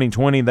for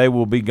 2020 they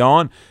will be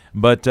gone.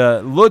 But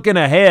looking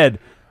ahead,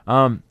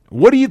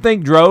 what do you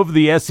think drove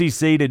the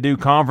SEC to do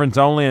conference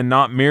only and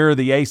not mirror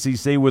the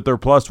ACC with their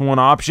 +1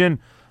 option?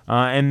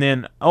 And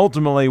then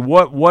ultimately,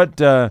 what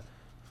do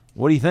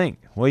you think?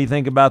 What do you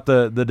think about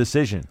the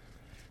decision?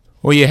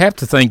 Well, you have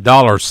to think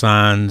dollar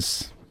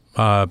signs,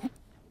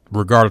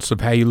 regardless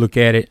of how you look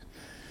at it.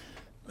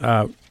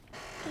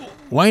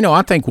 Wayno,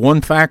 I think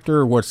one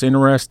factor, what's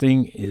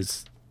interesting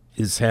is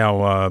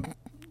how,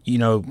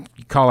 you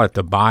call it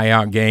the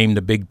buyout game,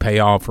 the big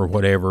payoff or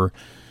whatever.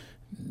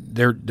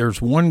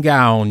 There's one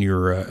guy on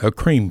your a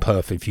cream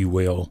puff, if you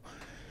will.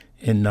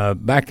 And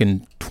back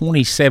in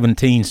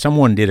 2017,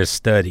 someone did a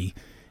study.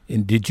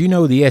 And did you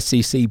know the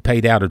SEC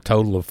paid out a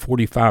total of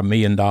 $45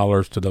 million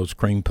to those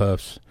cream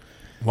puffs?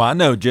 Well, I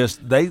know.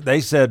 Just they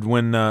said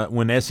when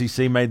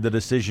SEC made the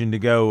decision to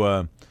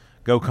go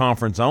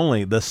conference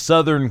only, the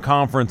Southern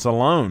Conference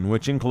alone,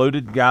 which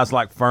included guys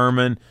like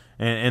Furman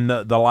and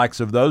the likes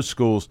of those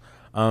schools,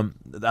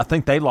 I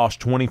think they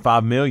lost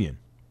 $25 million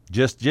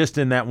just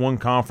in that one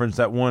conference,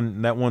 that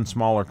one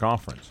smaller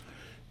conference.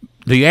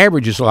 The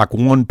average is like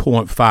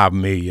 $1.5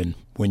 million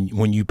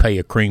when you pay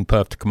a cream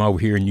puff to come over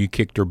here and you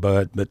kick their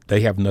butt, but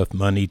they have enough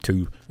money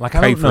to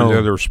pay for the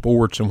other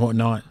sports and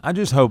whatnot. I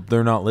just hope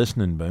they're not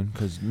listening, Boone,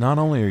 because not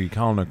only are you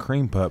calling a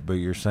cream puff, but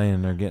you're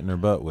saying they're getting their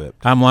butt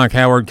whipped. I'm like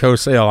Howard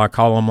Cosell. I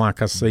call them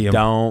like I see them.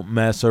 Don't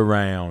mess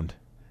around.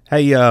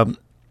 Hey,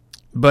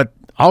 but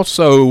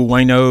also,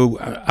 Wayno,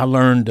 I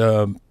learned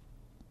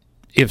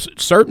if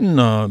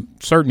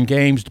certain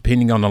games,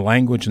 depending on the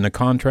language and the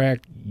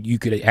contract, you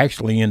could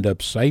actually end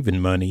up saving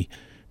money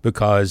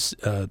because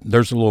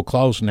there's a little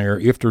clause in there.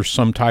 If there's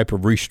some type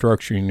of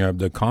restructuring of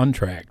the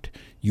contract,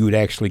 you would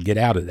actually get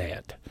out of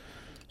that.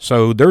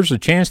 So there's a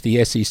chance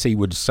the SEC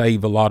would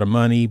save a lot of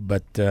money.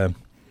 But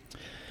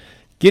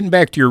getting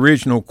back to your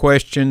original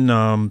question.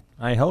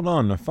 Hey, hold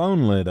on. The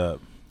phone lit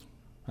up.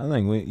 I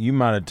think you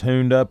might have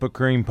tuned up a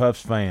Cream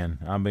Puffs fan.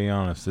 I'll be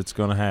honest. It's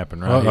going to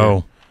happen right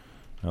here.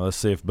 Now, let's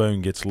see if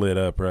Boone gets lit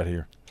up right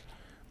here.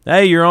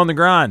 Hey, you're on the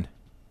grind.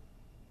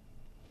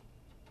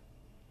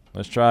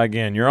 Let's try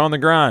again. You're on the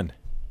grind.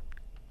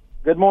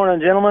 Good morning,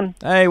 gentlemen.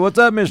 Hey, what's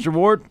up, Mr.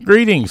 Ward?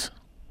 Greetings.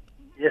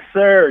 Yes,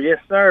 sir. Yes,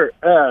 sir.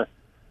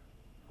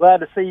 Glad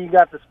to see you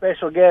got the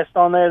special guest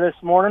on there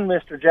this morning,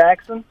 Mr.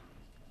 Jackson.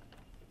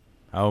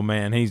 Oh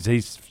man,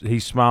 he's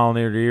smiling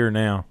ear to ear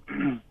now.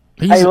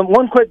 Hey,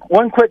 one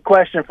quick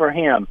question for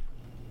him,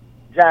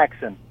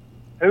 Jackson.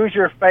 Who's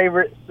your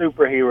favorite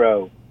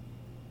superhero?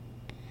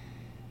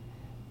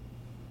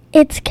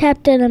 It's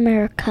Captain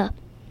America.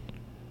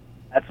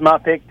 That's my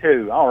pick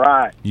too. All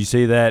right. You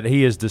see that?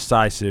 He is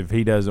decisive.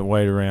 He doesn't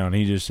wait around.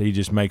 He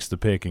just makes the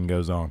pick and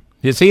goes on.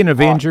 Is he an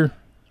Avenger?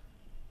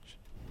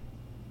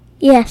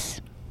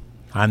 Yes.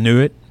 I knew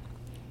it.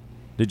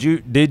 Did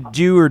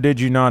you or did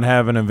you not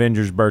have an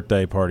Avengers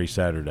birthday party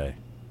Saturday?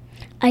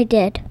 I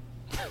did.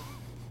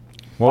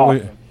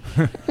 What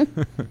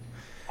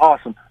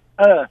Awesome.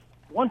 Another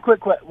quick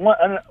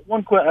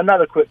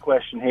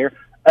question here.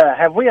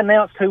 Have we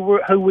announced who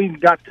we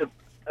got to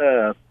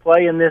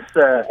play in this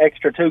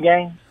extra 2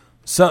 games?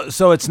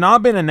 So it's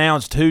not been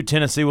announced who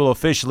Tennessee will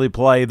officially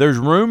play. There's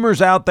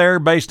rumors out there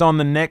based on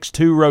the next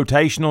 2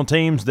 rotational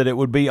teams that it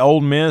would be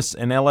Ole Miss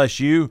and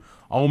LSU.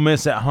 Ole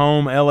Miss at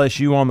home,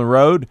 LSU on the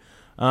road.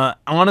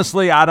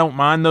 Honestly, I don't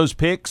mind those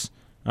picks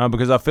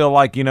because I feel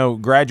like,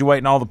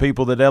 graduating all the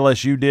people that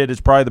LSU did is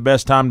probably the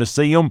best time to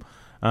see them.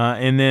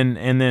 And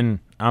then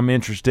I'm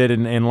interested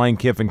in Lane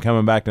Kiffin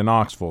coming back to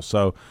Knoxville.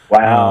 So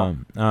wow.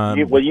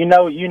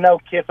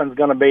 Kiffin's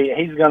going to be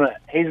he's going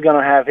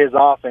to have his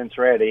offense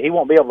ready. He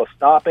won't be able to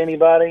stop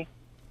anybody,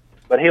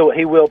 but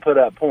he will put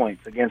up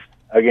points against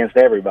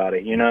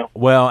everybody,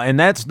 Well, and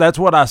that's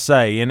what I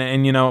say.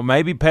 And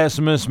maybe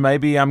pessimist,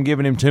 maybe I'm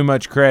giving him too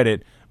much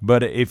credit,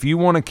 but if you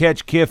want to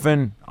catch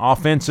Kiffin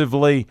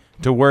offensively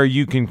to where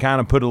you can kind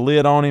of put a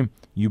lid on him,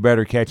 you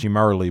better catch him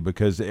early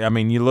because,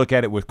 you look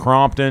at it with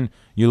Crompton,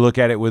 you look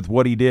at it with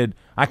what he did.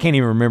 I can't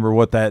even remember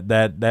what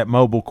that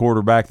mobile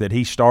quarterback that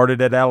he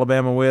started at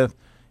Alabama with.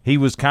 He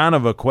was kind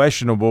of a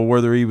questionable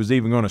whether he was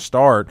even going to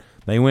start.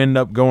 They ended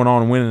up going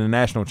on and winning the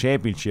national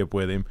championship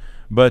with him.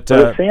 But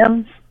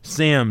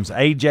Sims,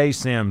 A.J.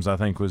 Sims, I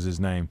think was his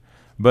name.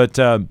 But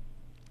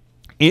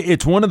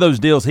it's one of those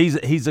deals.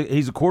 He's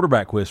a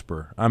quarterback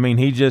whisperer.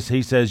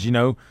 He says,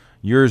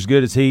 you're as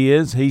good as he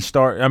is. He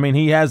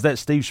has that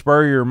Steve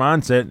Spurrier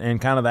mindset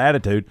and kind of the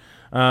attitude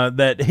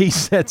that he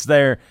sits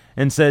there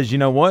and says, you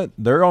know what,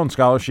 they're on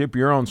scholarship,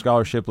 you're on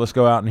scholarship, let's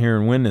go out in here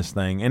and win this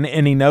thing.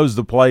 And he knows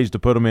the plays to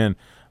put them in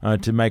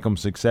to make them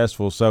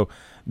successful. So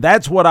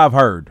that's what I've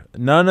heard.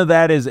 None of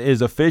that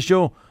is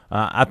official.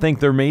 I think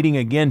they're meeting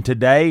again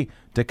today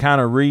to kind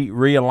of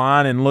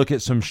realign and look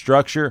at some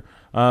structure.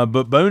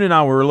 But Boone and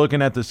I were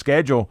looking at the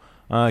schedule.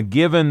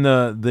 Given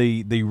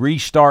the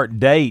restart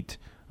date,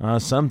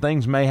 some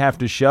things may have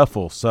to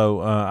shuffle.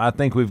 So I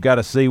think we've got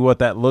to see what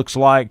that looks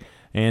like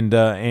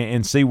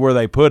and see where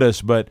they put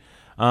us. But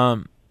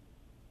I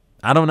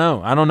don't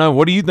know.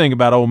 What do you think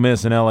about Ole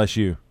Miss and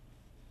LSU?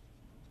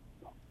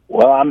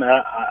 Well, I'm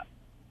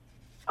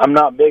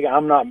not big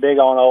on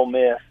Ole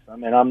Miss.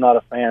 I'm not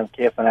a fan of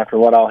Kiffin after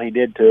what all he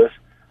did to us.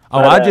 Oh,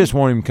 I just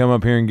want him to come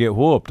up here and get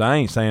whooped. I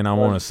ain't saying I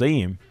want to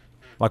see him.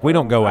 Like, we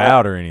don't go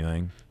out or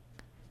anything.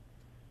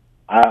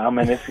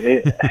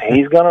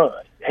 He's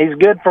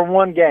good for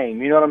one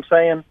game. You know what I'm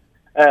saying?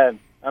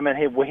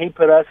 He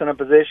put us in a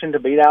position to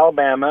beat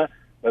Alabama,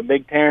 but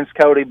Big Terrence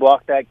Cody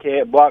blocked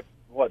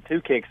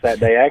 2 kicks that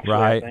day, actually,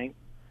 right. I think.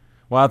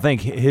 Well, I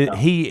think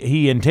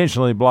he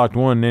intentionally blocked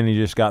one, and then he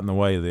just got in the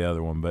way of the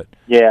other one. But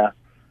yeah,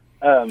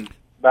 but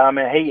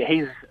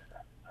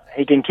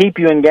he can keep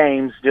you in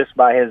games just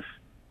by his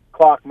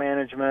clock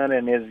management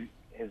and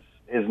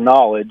his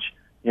knowledge.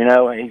 He's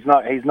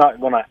not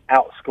going to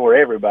outscore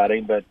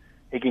everybody, but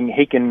he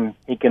can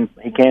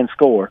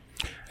score.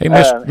 Hey,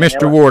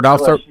 Mr. Ward, I'll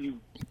throw.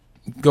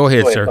 Go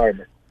ahead, sir. Sorry,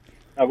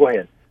 no, go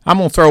ahead. I'm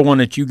going to throw one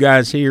at you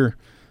guys here.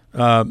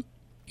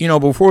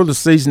 Before the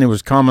season, it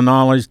was common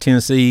knowledge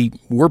Tennessee,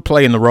 we're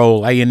playing the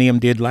role A&M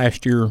did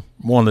last year,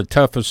 one of the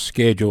toughest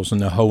schedules in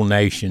the whole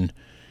nation.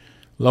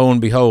 Lo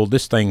and behold,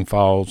 this thing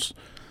falls.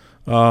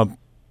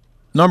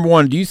 Number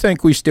one, do you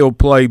think we still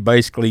play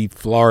basically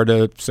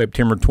Florida,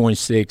 September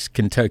 26th,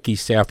 Kentucky,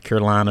 South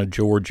Carolina,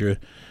 Georgia?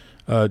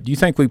 Do you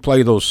think we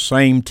play those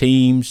same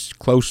teams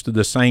close to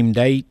the same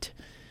date?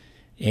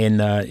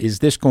 And is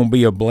this going to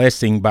be a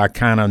blessing by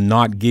kind of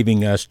not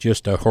giving us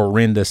just a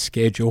horrendous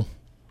schedule?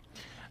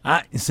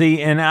 I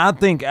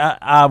think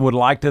I would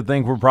like to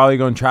think we're probably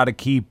going to try to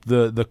keep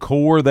the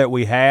core that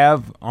we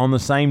have on the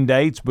same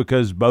dates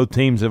because both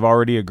teams have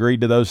already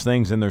agreed to those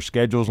things and their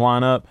schedules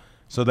line up.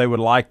 So they would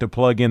like to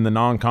plug in the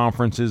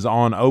non-conferences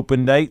on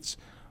open dates.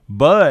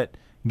 But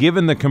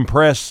given the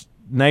compressed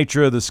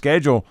nature of the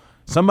schedule,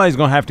 somebody's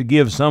going to have to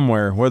give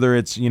somewhere, whether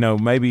it's,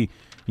 maybe,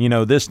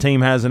 this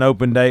team has an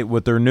open date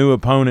with their new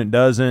opponent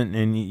doesn't,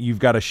 and you've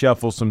got to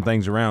shuffle some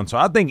things around. So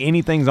I think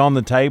anything's on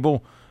the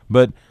table,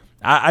 but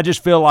I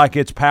just feel like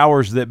it's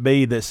powers that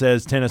be that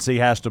says Tennessee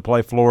has to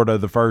play Florida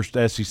the first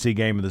SEC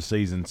game of the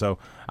season. So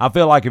I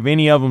feel like if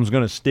any of them's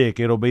going to stick,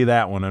 it'll be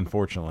that one,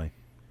 unfortunately.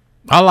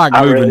 I like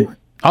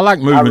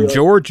moving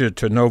Georgia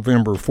to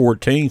November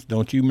 14th,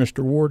 don't you, Mr.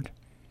 Ward?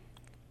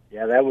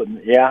 Yeah, that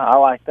would. Yeah, I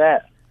like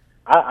that.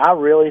 I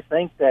really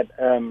think that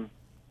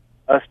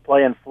us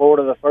playing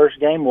Florida the first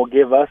game will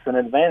give us an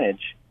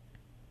advantage.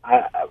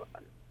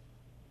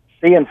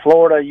 Seeing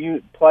Florida,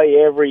 you play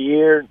every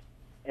year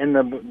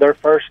in their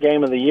first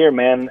game of the year,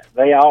 man.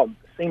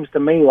 Seems to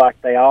me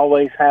like they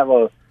always have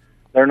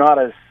they're not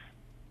as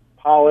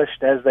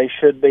polished as they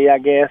should be, I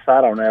guess.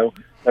 I don't know.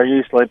 They're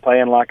usually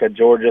playing like a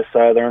Georgia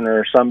Southern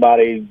or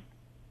somebody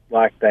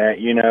like that,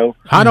 you know.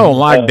 I don't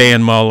like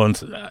Dan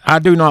Mullins. I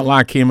do not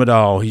like him at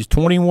all. He's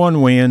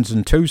 21 wins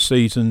in 2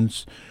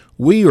 seasons.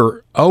 We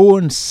are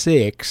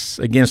 0-6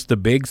 against the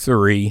Big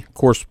Three. Of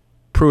course,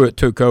 Pruitt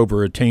took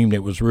over a team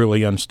that was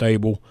really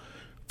unstable.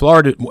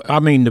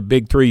 The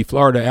Big Three,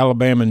 Florida,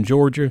 Alabama, and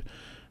Georgia.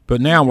 But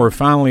now we're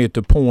finally at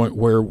the point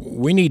where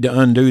we need to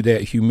undo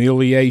that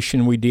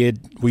humiliation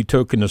we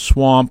took in the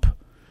swamp,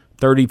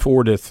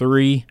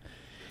 34-3.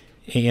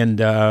 And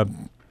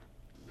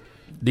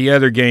the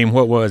other game,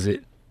 what was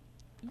it?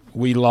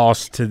 We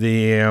lost to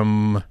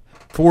them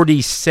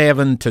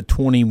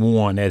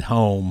 47-21 at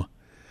home.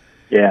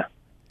 Yeah.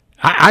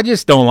 I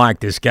just don't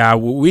like this guy.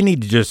 We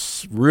need to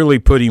just really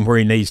put him where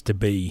he needs to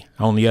be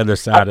on the other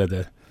side of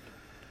the.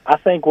 I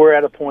think we're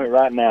at a point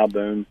right now,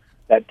 Boone,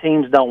 that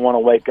teams don't want to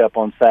wake up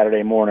on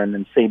Saturday morning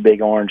and see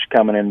Big Orange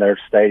coming in their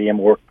stadium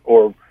or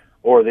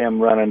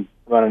them running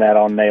out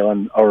on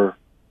Neyland or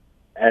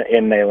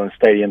in Neyland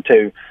Stadium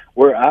too.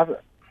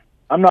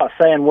 I'm not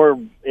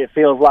saying it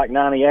feels like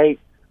 '98.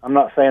 I'm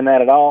not saying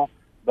that at all,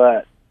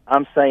 but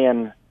I'm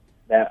saying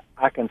that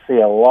I can see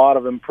a lot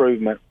of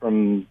improvement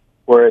from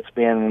where it's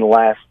been in the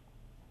last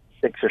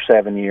 6 or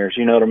 7 years.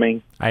 You know what I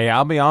mean? Hey,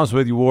 I'll be honest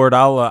with you, Ward.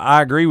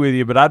 I agree with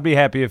you, but I'd be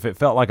happy if it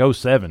felt like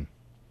 07.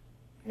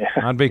 Yeah.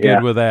 I'd be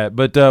good with that.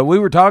 But we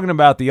were talking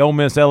about the Ole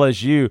Miss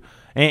LSU,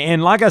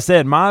 and like I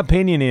said, my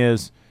opinion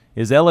is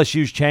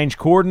LSU's changed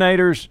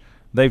coordinators.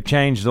 They've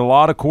changed a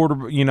lot of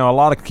a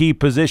lot of key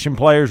position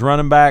players,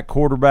 running back,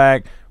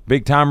 quarterback,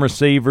 big time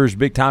receivers,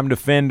 big time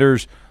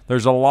defenders.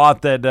 There's a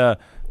lot that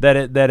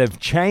have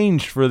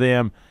changed for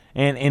them,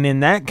 and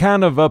in that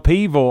kind of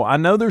upheaval, I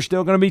know they're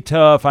still going to be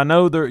tough. I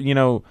know they're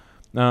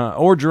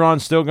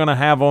Orgeron's still going to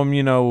have them.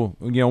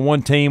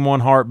 One team, one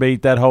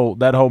heartbeat. That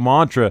whole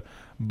mantra,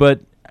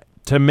 but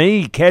to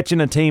me, catching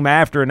a team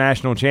after a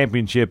national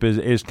championship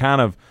is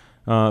kind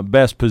of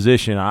best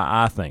position,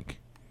 I think.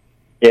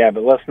 Yeah,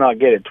 but let's not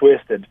get it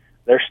twisted.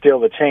 They're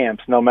still the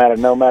champs, no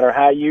matter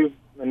how you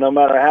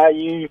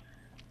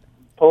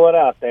pull it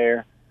out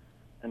there.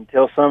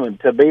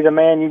 To be the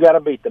man, you got to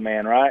beat the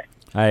man, right?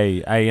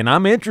 Hey, and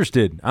I'm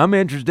interested. I'm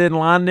interested in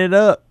lining it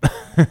up.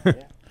 Yeah.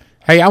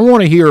 Hey, I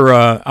want to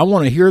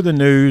hear the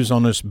news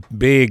on this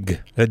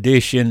big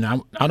addition.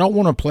 I don't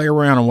want to play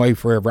around and wait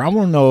forever. I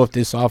want to know if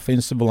this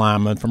offensive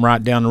lineman from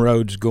right down the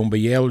road is going to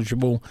be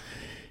eligible.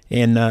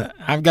 And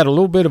I've got a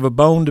little bit of a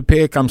bone to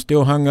pick. I'm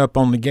still hung up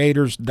on the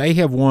Gators. They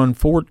have won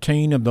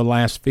 14 of the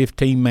last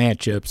 15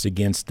 matchups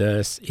against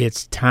us.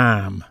 It's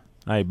time.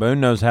 Hey, Boone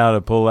knows how to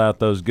pull out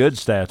those good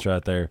stats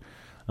right there.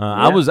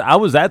 Yeah. I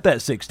was at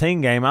that 16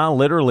 game. I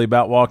literally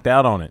about walked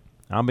out on it.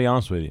 I'll be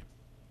honest with you.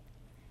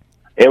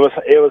 It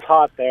was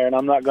hot there, and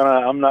I'm not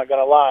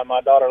gonna lie.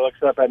 My daughter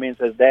looks up at me and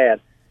says,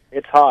 "Dad,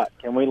 it's hot.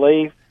 Can we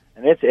leave?"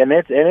 And it's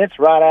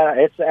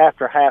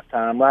after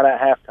halftime, right at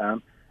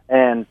halftime,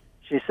 and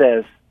she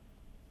says,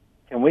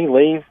 "Can we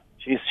leave?"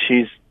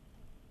 She's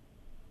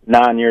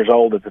 9 years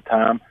old at the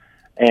time,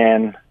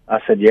 and I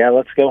said, "Yeah,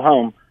 let's go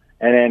home."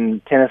 And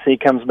then Tennessee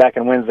comes back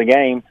and wins the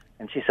game,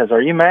 and she says,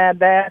 "Are you mad,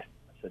 Dad?"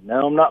 I said,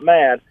 "No, I'm not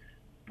mad,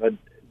 but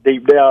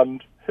deep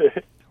down."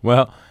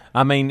 Well,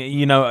 I mean,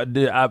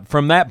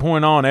 from that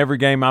point on, every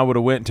game I would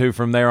have went to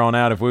from there on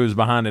out, if we was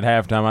behind at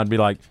halftime, I'd be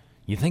like,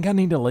 "You think I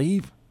need to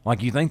leave?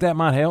 Like, you think that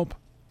might help?"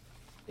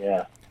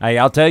 Yeah. Hey,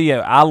 I'll tell you,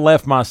 I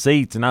left my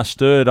seats and I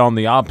stood on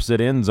the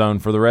opposite end zone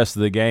for the rest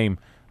of the game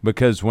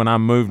because when I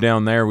moved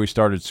down there, we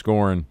started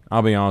scoring.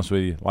 I'll be honest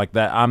with you, like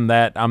that. I'm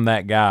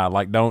that guy.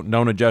 Like,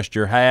 don't adjust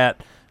your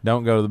hat.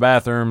 Don't go to the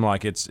bathroom.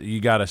 Like you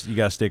gotta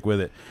stick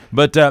with it.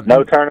 But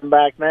no turning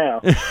back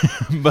now.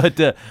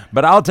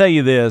 but I'll tell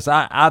you this.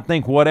 I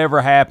think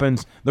whatever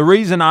happens, the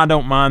reason I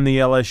don't mind the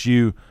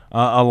LSU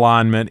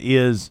alignment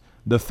is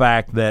the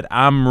fact that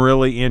I'm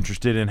really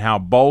interested in how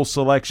bowl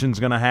selection is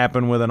going to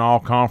happen with an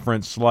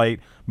all-conference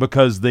slate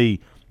because the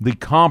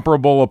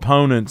comparable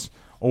opponents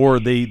or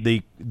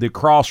the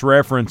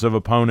cross-reference of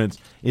opponents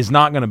is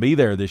not going to be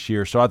there this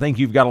year. So I think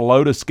you've got to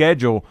load a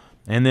schedule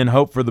and then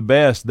hope for the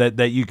best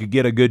that you could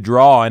get a good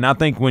draw. And I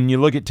think when you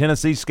look at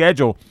Tennessee's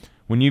schedule,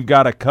 when you've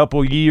got a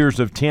couple years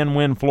of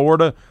 10-win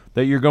Florida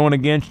that you're going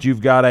against,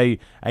 you've got a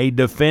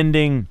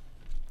defending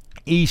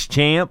East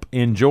champ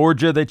in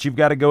Georgia that you've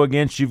got to go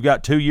against. You've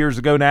got 2 years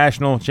ago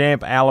national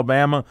champ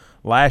Alabama,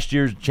 last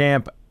year's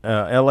champ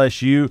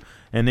LSU,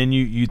 and then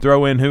you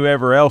throw in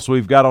whoever else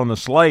we've got on the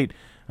slate.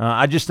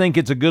 I just think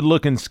it's a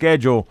good-looking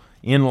schedule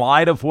in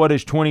light of what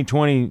is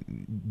 2020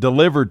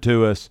 delivered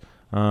to us.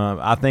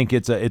 I think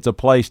it's a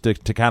place to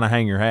kind of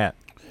hang your hat.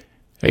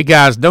 Hey,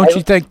 guys, don't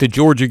you think the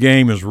Georgia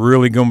game is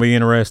really going to be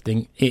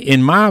interesting?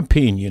 In my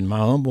opinion, my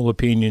humble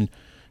opinion,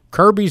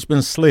 Kirby's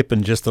been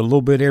slipping just a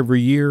little bit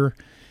every year,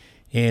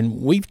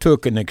 and we've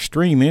took an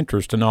extreme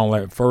interest in all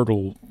that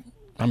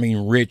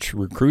rich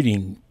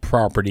recruiting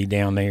property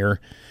down there.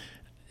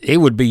 It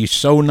would be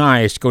so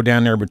nice to go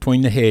down there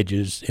between the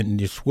hedges and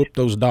just whoop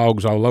those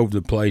dogs all over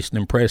the place and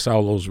impress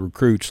all those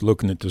recruits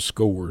looking at the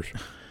scores.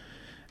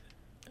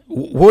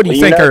 What do you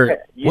think?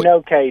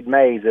 Cade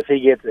Mays, if he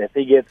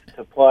gets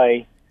to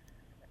play,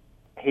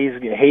 he's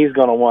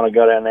going to want to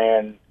go down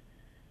there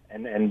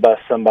and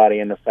bust somebody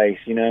in the face.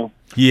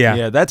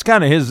 Yeah, that's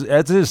kind of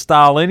his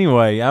style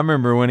anyway. I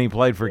remember when he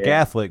played for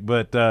Catholic,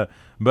 but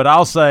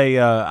I'll say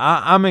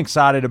I'm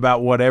excited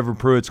about whatever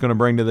Pruitt's going to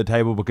bring to the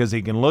table because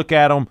he can look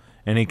at them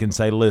and he can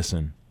say,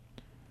 "Listen,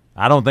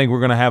 I don't think we're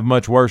going to have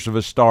much worse of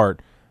a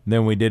start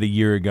than we did a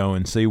year ago,"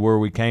 and see where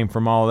we came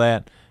from all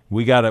that.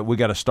 We got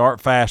to start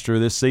faster.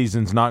 This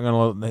season's not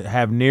going to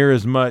have near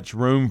as much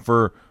room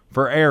for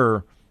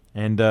error,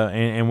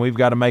 and we've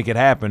got to make it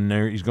happen.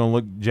 He's going to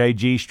look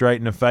JG straight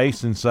in the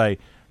face and say,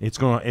 It's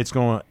going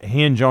to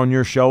hinge on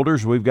your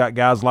shoulders. We've got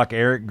guys like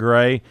Eric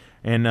Gray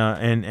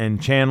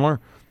and Chandler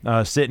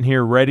sitting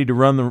here ready to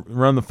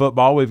run the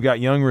football. We've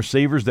got young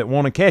receivers that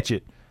want to catch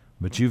it,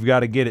 but you've got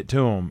to get it to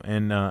them.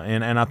 And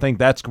I think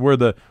that's where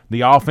the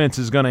offense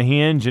is going to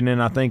hinge. And then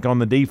I think on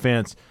the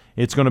defense,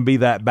 it's going to be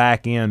that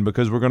back end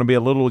because we're going to be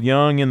a little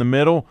young in the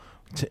middle.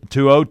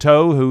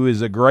 Tuoto, who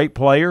is a great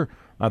player,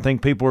 I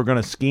think people are going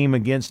to scheme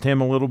against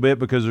him a little bit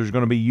because there's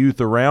going to be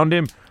youth around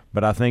him.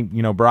 But I think,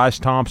 Bryce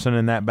Thompson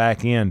in that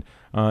back end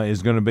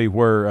is going to be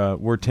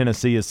where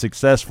Tennessee is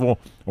successful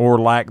or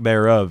lack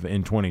thereof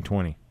in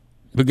 2020.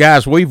 But,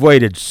 guys, we've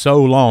waited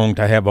so long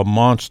to have a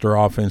monster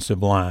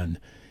offensive line,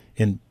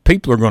 and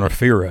people are going to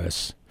fear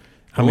us.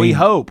 We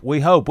hope.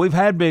 We've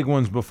had big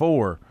ones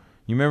before.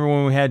 You remember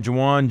when we had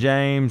Juwan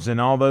James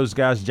and all those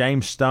guys,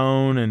 James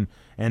Stone,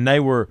 and they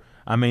were –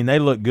 they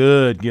look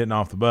good getting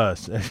off the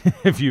bus,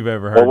 if you've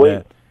ever heard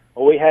that.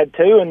 Well, we had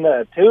two in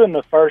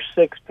the first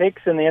 6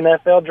 picks in the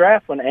NFL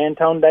draft when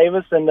Anton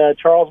Davis and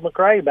Charles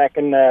McRae back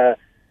in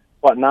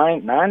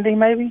 90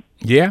 maybe.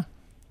 Yeah,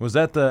 was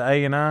that the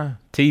A&I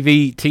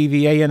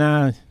TV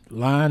A&I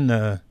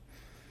line?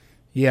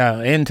 Yeah,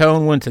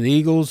 Anton went to the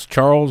Eagles.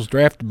 Charles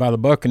drafted by the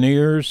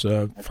Buccaneers.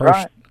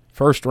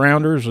 First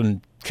rounders,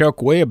 and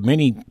Chuck Webb.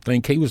 Many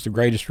think he was the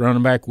greatest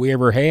running back we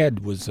ever had.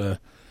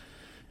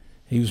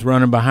 He was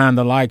running behind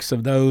the likes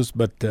of those,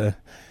 but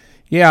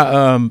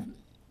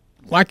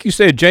like you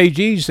said,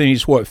 JG's in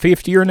his,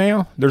 5th year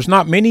now? There's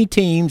not many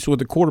teams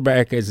with a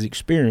quarterback as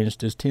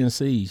experienced as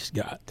Tennessee's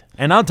got.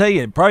 And I'll tell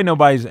you, probably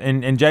nobody's –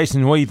 and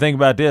Jason, what do you think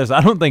about this?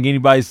 I don't think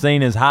anybody's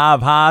seen as high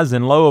of highs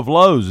and low of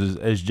lows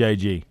as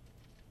JG.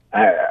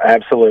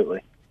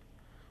 Absolutely.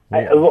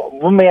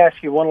 Let me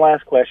ask you one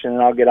last question,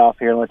 and I'll get off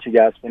here and let you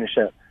guys finish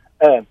up.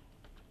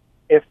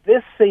 If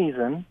this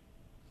season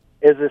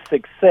is a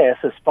success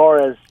as far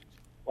as,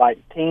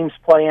 teams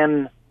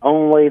playing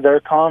only their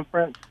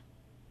conference,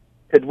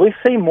 could we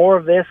see more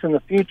of this in the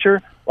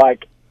future?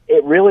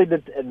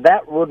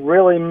 That would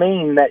really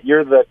mean that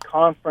you're the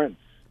conference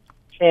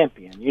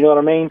champion. You know what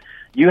I mean?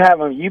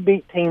 You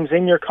beat teams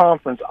in your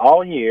conference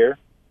all year,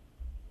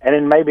 and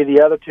then maybe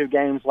the other 2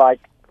 games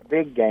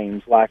big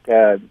games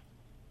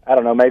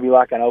maybe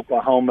like an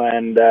Oklahoma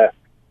and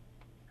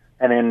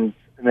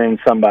then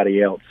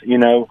somebody else.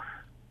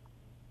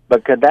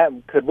 But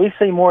could we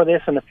see more of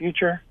this in the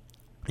future?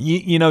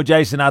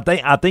 Jason, I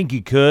think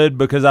you could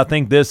because I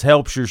think this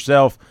helps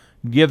yourself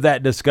give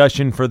that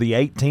discussion for the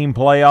 8-team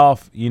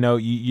playoff.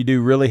 You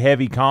do really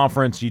heavy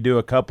conference, you do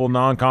a couple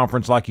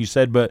non-conference like you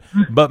said, but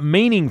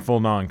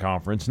meaningful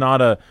non-conference, not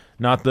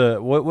the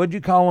what'd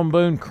you call them,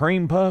 Boone?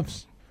 Cream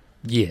puffs?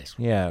 Yes.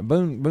 Yeah,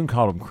 Boone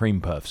called them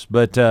cream puffs.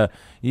 But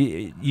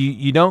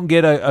you don't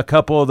get a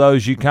couple of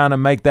those. You kind of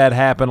make that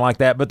happen like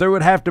that. But there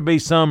would have to be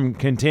some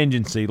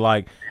contingency.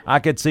 Like I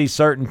could see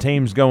certain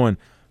teams going,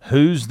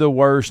 who's the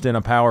worst in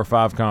a Power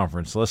 5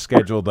 conference? Let's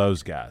schedule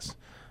those guys.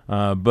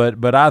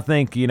 But I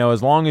think,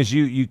 as long as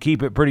you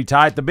keep it pretty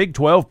tight, the Big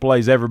 12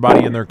 plays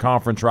everybody in their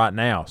conference right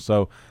now.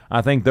 So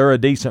I think they're a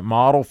decent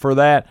model for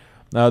that.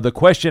 The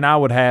question I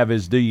would have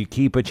is, do you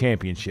keep a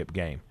championship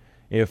game?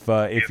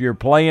 If you're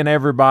playing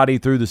everybody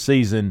through the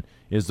season,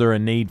 is there a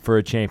need for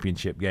a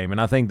championship game?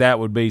 And I think that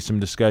would be some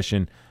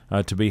discussion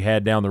to be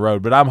had down the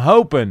road. But I'm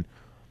hoping,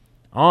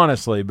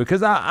 honestly,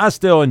 because I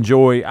still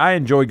enjoy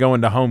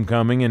going to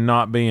homecoming and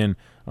not being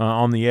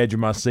on the edge of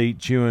my seat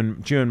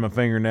chewing my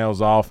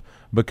fingernails off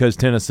because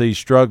Tennessee's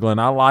struggling.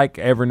 I like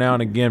every now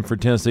and again for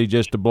Tennessee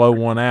just to blow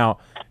one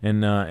out,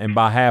 and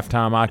by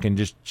halftime I can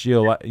just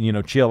chill out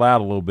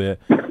a little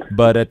bit.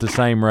 But at the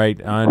same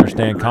rate, I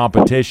understand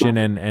competition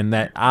and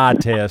that eye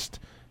test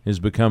is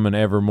becoming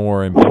ever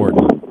more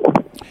important.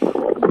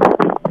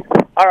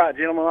 All right,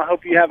 gentlemen, I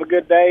hope you have a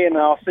good day, and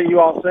I'll see you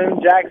all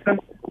soon. Jackson,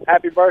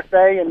 happy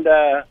birthday, and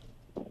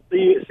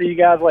see you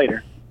guys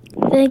later.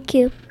 Thank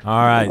you.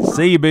 All right.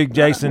 See you, Big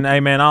Jason. Hey,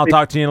 man, I'll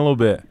talk to you in a little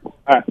bit. All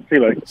right. See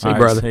you later. See you,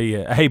 brother. See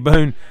you. Hey,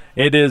 Boone,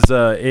 it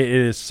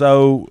is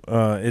so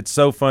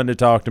fun to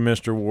talk to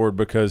Mr. Ward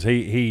because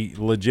he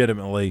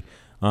legitimately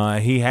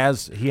He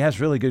has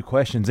really good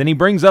questions, and he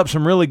brings up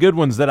some really good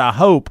ones that I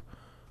hope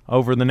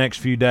over the next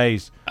few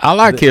days. I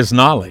like his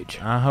knowledge.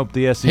 I hope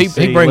the SEC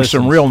He brings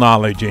some real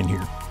knowledge in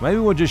here. Maybe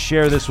we'll just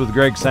share this with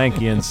Greg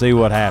Sankey and see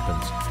what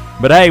happens.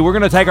 But, hey, we're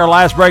going to take our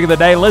last break of the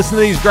day. Listen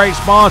to these great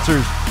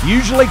sponsors.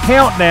 Usually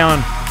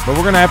Countdown, but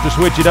we're going to have to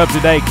switch it up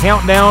today.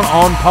 Countdown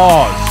on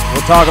pause.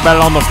 We'll talk about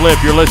it on the flip.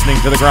 You're listening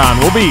to The Grind.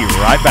 We'll be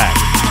right back.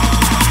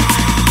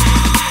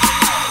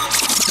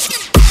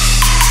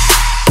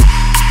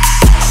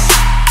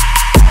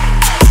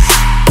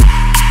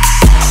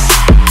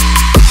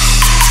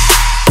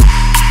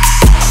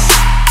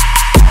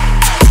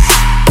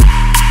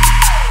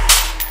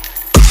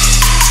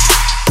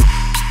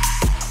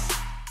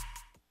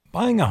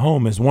 Buying a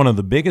home is one of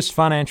the biggest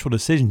financial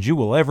decisions you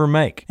will ever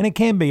make, and it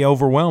can be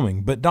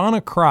overwhelming, but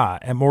Donna Cry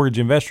at Mortgage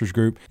Investors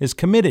Group is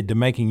committed to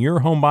making your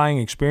home buying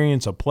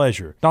experience a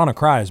pleasure. Donna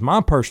Cry is my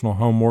personal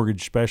home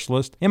mortgage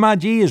specialist.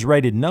 MIG is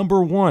rated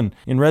 #1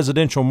 in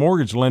residential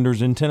mortgage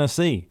lenders in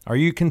Tennessee. Are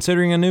you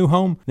considering a new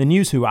home? Then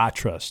use who I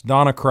trust,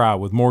 Donna Cry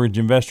with Mortgage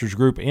Investors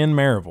Group in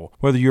Maryville.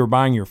 Whether you're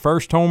buying your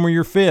first home or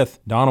your fifth,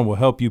 Donna will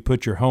help you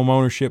put your home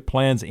ownership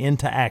plans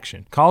into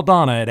action. Call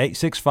Donna at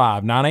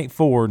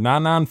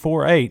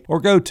 865-984-9948 or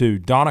go to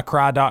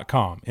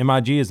donnacry.com.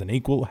 MIG is an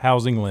equal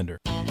housing lender.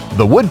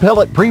 The Wood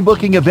Pellet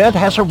Pre-Booking event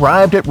has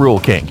arrived at Rural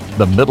King.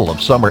 The middle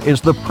of summer is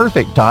the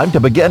perfect time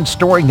to begin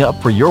storing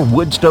up for your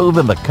wood stove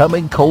in the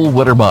coming cold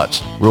winter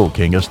months. Rural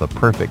King is the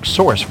perfect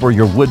source for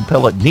your wood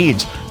pellet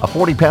needs. A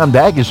 40-pound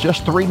bag is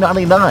just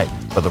 $3.99.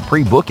 For the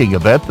pre-booking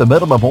event, the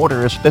minimum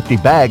order is 50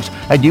 bags,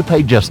 and you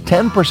pay just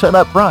 10%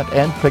 up front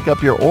and pick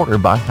up your order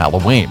by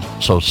Halloween.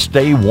 So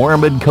stay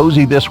warm and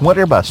cozy this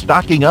winter by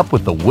stocking up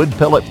with the Wood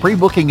Pellet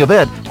Pre-Booking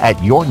event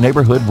at your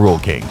neighborhood Rural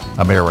King,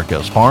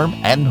 America's farm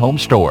and home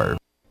store.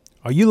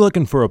 Are you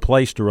looking for a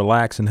place to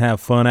relax and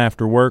have fun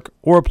after work,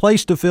 or a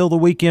place to fill the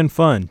weekend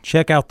fun?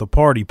 Check out the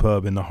Party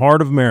Pub in the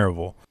heart of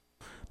Maryville.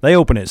 They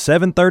open at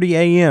 7:30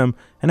 a.m.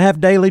 and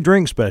have daily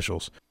drink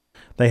specials.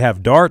 They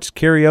have darts,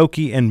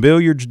 karaoke, and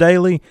billiards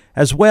daily,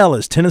 as well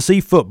as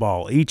Tennessee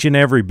football each and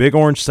every Big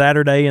Orange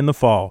Saturday in the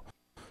fall.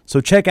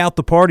 So check out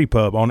the Party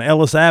Pub on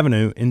Ellis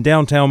Avenue in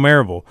downtown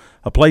Maryville,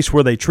 a place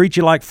where they treat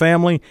you like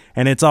family,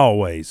 and it's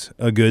always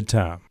a good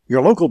time.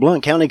 Your local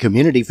Blount County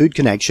Community Food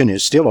Connection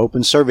is still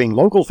open, serving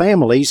local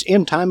families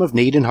in time of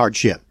need and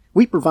hardship.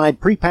 We provide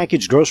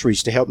prepackaged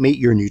groceries to help meet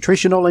your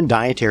nutritional and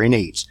dietary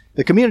needs.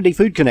 The Community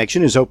Food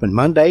Connection is open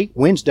Monday,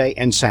 Wednesday,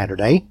 and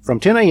Saturday from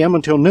 10 a.m.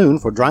 until noon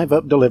for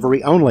drive-up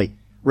delivery only.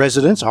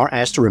 Residents are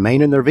asked to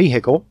remain in their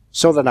vehicle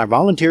so that our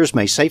volunteers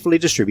may safely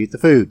distribute the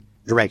food.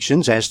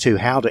 Directions as to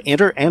how to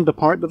enter and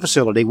depart the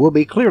facility will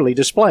be clearly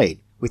displayed.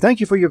 We thank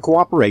you for your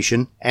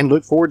cooperation and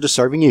look forward to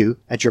serving you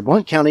at your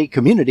Blount County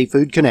Community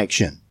Food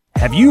Connection.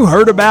 Have you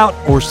heard about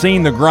or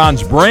seen the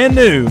Grind's brand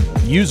new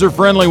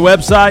user-friendly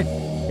website?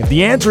 If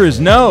the answer is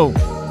no,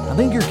 I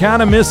think you're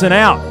kind of missing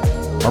out.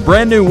 Our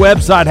brand new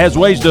website has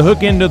ways to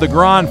hook into the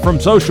Grind from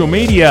social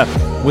media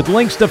with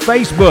links to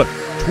Facebook,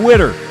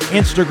 Twitter,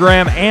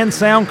 Instagram, and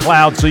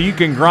SoundCloud so you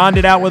can grind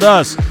it out with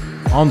us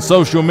on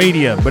social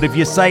media. But if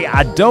you say,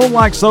 I don't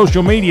like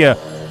social media,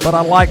 but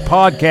I like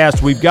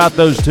podcasts, we've got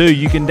those too.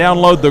 You can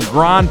download the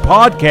Grind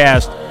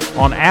podcast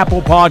on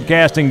Apple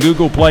Podcast and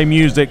Google Play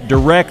Music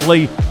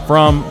directly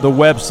from the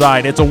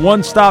website. It's a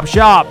one-stop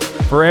shop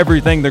for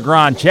everything The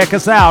Grind. Check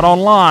us out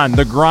online,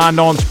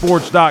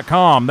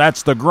 thegrindonsports.com.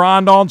 That's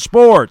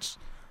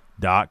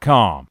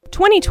thegrindonsports.com.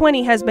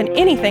 2020 has been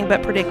anything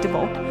but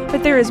predictable,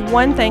 but there is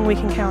one thing we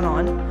can count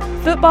on.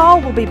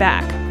 Football will be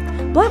back.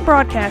 Blount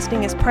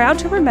Broadcasting is proud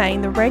to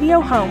remain the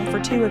radio home for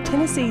two of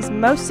Tennessee's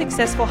most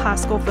successful high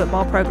school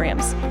football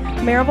programs,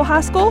 Maryville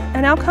High School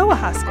and Alcoa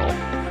High School.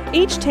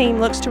 Each team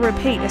looks to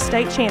repeat as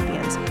state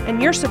champions, and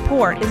your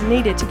support is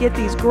needed to get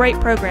these great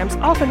programs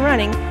off and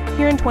running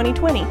here in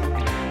 2020.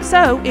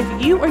 So, if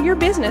you or your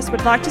business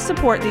would like to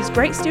support these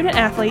great student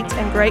athletes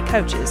and great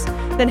coaches,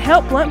 then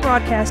help Blount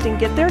Broadcasting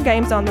get their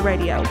games on the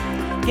radio.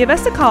 Give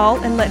us a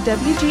call and let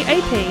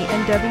WGAP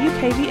and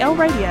WKVL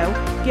Radio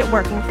get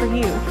working for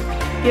you.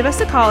 Give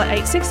us a call at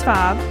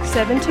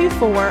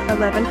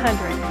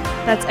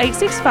 865-724-1100. That's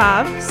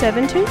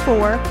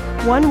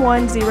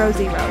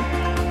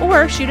 865-724-1100.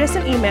 Or shoot us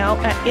an email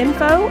at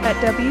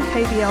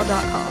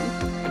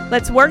info@wkvl.com.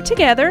 Let's work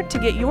together to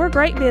get your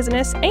great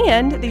business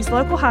and these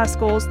local high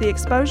schools the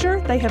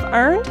exposure they have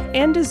earned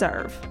and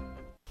deserve.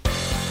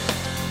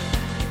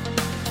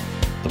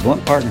 The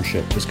Blount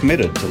Partnership is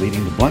committed to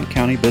leading the Blount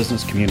County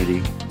business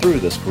community through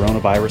this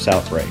coronavirus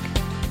outbreak.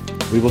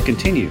 We will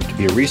continue to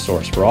be a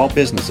resource for all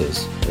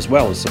businesses, as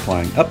well as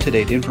supplying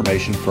up-to-date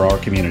information for our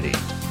community.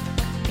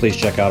 Please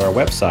check out our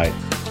website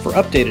for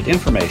updated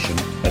information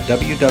at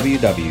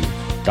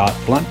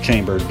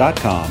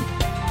www.blountchamber.com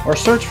or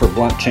search for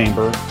Blount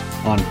Chamber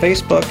on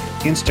Facebook,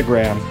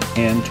 Instagram,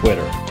 and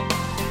Twitter.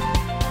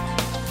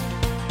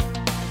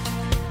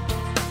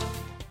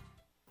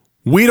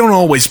 We don't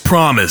always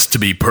promise to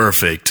be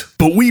perfect,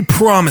 but we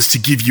promise to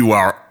give you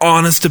our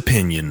honest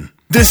opinion.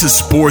 This is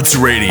Sports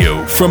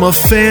Radio from a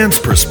fan's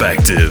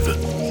perspective.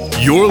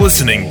 You're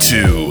listening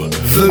to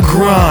The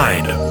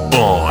Grind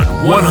on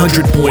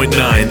 100.9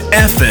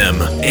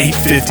 FM,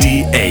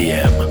 850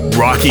 AM,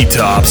 Rocky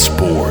Top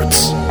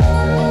Sports.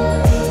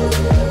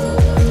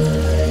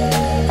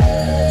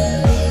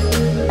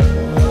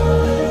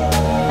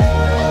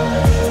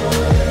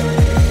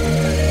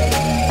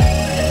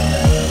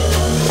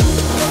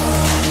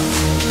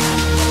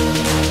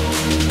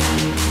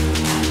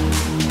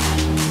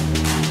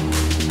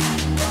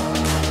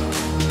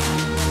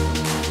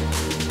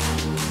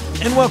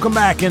 And welcome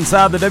back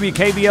inside the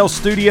WKVL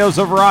studios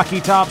of Rocky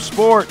Top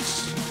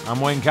Sports. I'm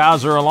Wayne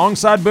Kaiser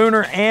alongside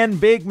Booner and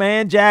Big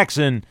Man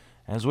Jackson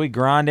as we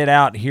grind it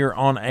out here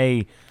on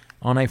a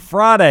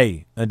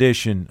Friday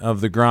edition of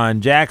The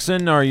Grind.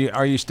 Jackson, are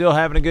you still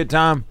having a good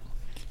time?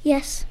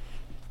 Yes.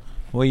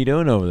 What are you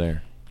doing over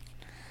there?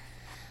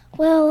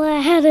 Well, I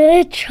had an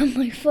itch on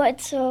my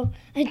foot, so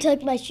I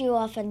took my shoe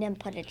off and then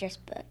put it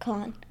just back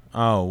on.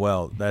 Oh,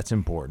 well, that's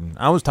important.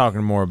 I was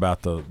talking more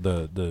about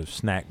the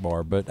snack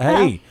bar, but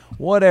hey,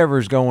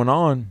 whatever's going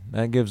on,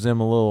 that gives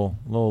them a little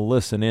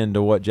listen in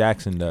to what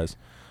Jackson does.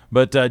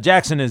 But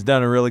Jackson has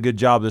done a really good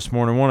job this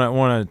morning.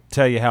 Want to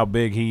tell you how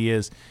big he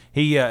is.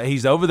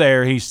 He's over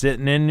there. He's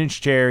sitting in his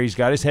chair. He's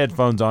got his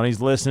headphones on. He's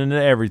listening to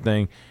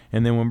everything.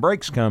 And then when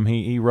breaks come,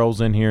 he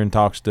rolls in here and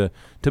talks to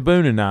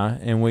Boone and I,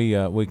 and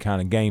we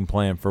kind of game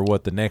plan for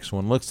what the next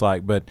one looks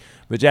like. But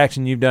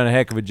Jackson, you've done a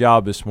heck of a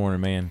job this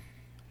morning, man.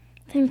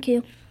 Thank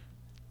you.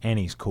 And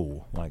he's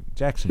cool. Like,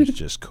 Jackson's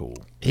just cool.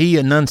 He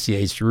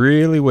enunciates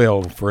really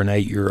well for an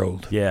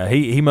 8-year-old. Yeah,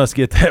 he must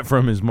get that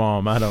from his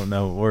mom. I don't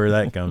know where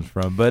that comes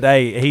from. But,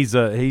 hey, he's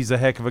a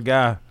heck of a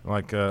guy.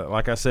 Like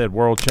I said,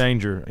 world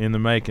changer in the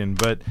making.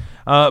 But,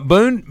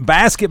 Boone,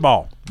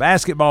 basketball.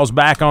 Basketball's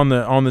back on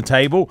the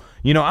table.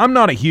 You know, I'm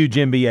not a huge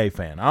NBA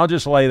fan. I'll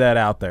just lay that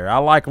out there. I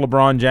like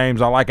LeBron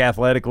James. I like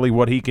athletically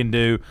what he can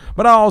do.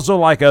 But I also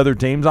like other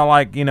teams. I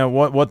like, you know,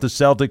 what the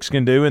Celtics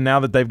can do. And now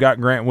that they've got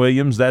Grant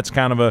Williams, that's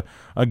kind of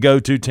a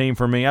go-to team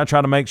for me. I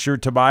try to make sure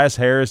Tobias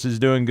Harris is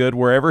doing good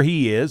wherever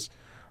he is,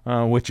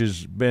 which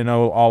has been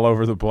all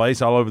over the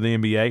place, all over the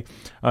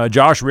NBA.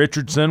 Josh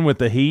Richardson with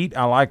the Heat,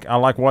 I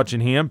like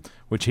watching him,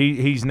 which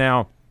he's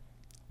now,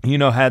 you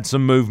know, had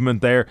some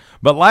movement there.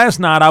 But last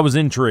night I was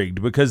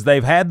intrigued because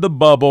they've had the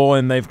bubble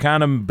and they've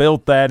kind of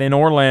built that in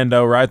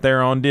Orlando right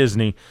there on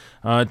Disney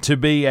to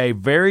be a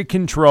very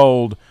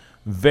controlled,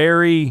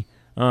 very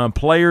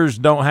players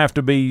don't have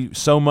to be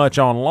so much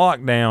on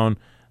lockdown.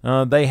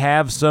 They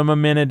have some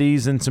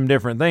amenities and some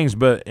different things,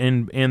 but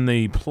in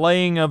the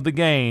playing of the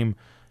game,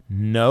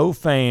 no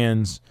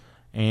fans,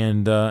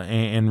 and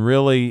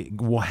really,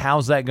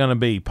 how's that going to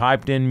be?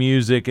 Piped in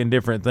music and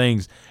different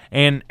things,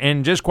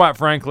 and just quite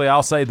frankly,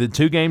 I'll say the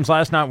two games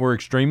last night were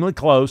extremely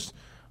close.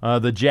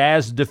 The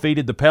Jazz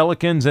defeated the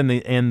Pelicans,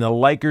 and the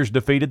Lakers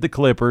defeated the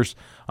Clippers,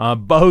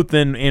 both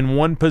in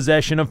one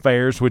possession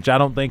affairs, which I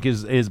don't think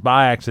is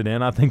by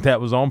accident. I think that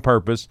was on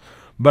purpose.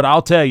 But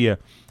I'll tell you,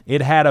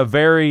 it had a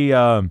very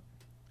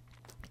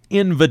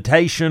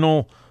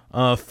invitational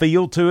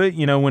feel to it.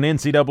 You know, when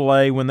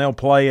NCAA, when they'll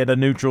play at a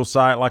neutral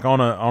site, like on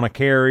a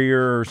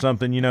carrier or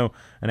something, you know,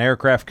 an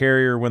aircraft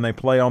carrier, when they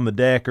play on the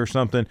deck or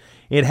something,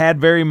 it had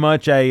very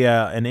much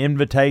an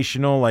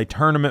invitational, a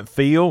tournament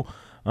feel.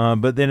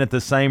 But then at the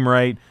same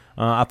rate,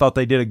 I thought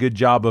they did a good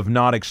job of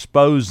not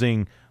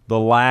exposing the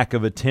lack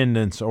of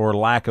attendance or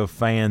lack of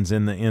fans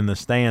in the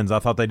stands. I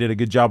thought they did a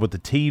good job with the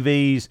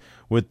TVs,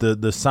 with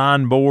the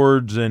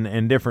signboards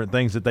and different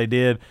things that they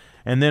did.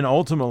 And then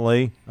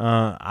ultimately,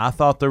 I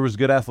thought there was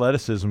good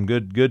athleticism,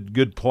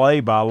 good play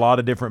by a lot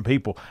of different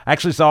people. I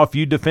actually saw a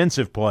few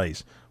defensive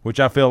plays, which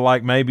I feel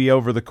like maybe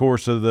over the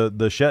course of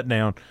the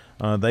shutdown,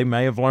 they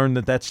may have learned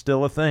that that's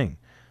still a thing.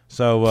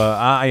 So,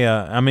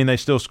 I mean, they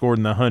still scored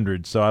in the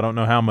hundreds, so I don't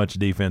know how much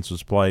defense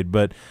was played.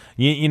 But,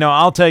 you know,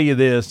 I'll tell you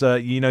this.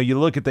 You know, you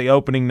look at the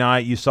opening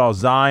night, you saw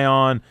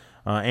Zion,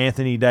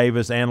 Anthony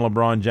Davis, and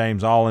LeBron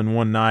James all in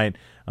one night,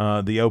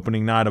 the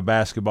opening night of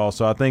basketball.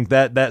 So I think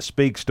that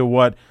speaks to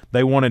what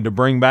they wanted to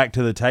bring back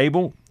to the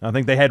table. I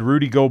think they had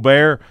Rudy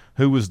Gobert,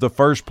 who was the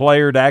first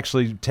player to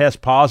actually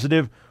test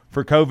positive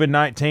for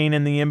COVID-19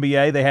 in the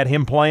NBA. They had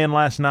him playing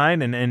last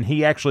night, and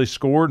he actually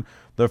scored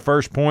the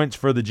first points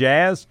for the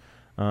Jazz.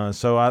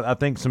 So I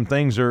think some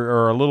things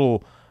are a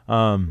little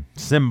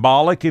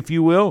symbolic, if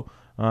you will.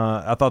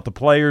 I thought the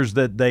players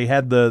that they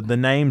had the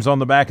names on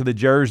the back of the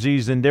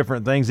jerseys and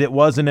different things, it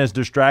wasn't as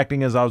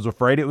distracting as I was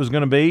afraid it was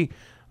going to be.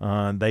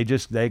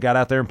 They got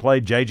out there and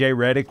played. J.J.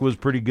 Redick was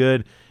pretty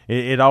good.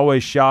 It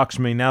always shocks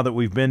me now that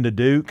we've been to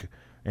Duke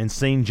and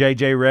seen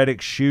J.J.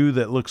 Redick's shoe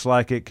that looks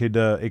like it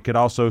could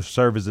also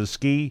serve as a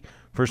ski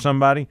for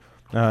somebody.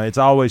 It's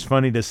always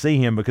funny to see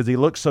him because he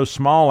looks so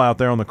small out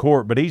there on the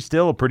court, but he's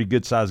still a pretty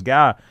good-sized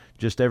guy.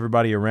 Just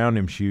everybody around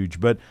him's huge.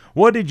 But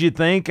what did you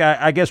think?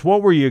 I guess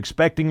what were you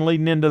expecting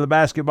leading into the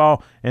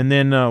basketball, and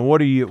then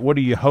what are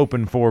you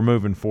hoping for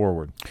moving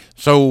forward?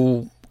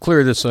 So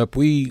clear this up.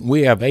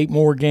 We have 8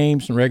 more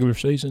games in regular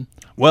season.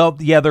 Well,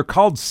 yeah, they're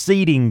called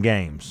seeding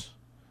games.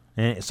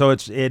 And so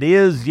it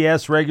is,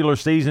 yes, regular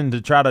season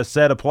to try to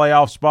set a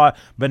playoff spot.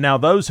 But now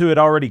those who had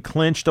already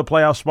clinched a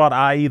playoff spot,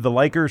 i.e. the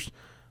Lakers,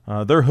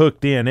 they're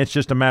hooked in. It's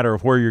just a matter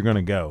of where you're going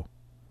to go.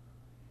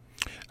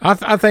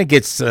 I think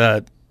it's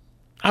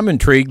I'm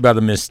intrigued by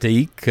the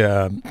mystique.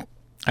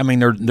 I mean,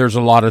 there's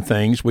a lot of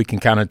things we can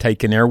kind of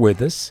take in there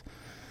with us.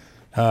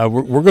 We're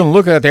going to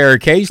look at there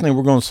occasionally.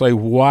 We're going to say,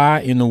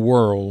 why in the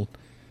world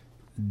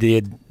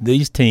did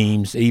these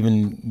teams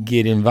even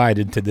get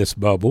invited to this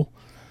bubble?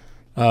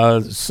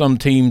 Some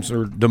teams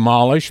are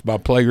demolished by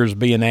players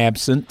being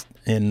absent,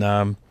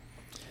 and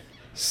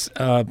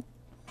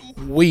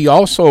we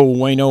also,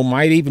 Wayno,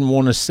 might even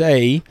want to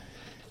say,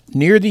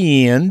 near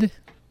the end,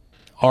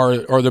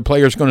 are the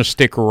players going to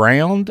stick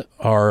around,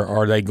 or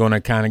are they going to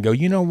kind of go,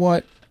 you know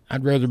what,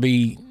 I'd rather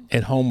be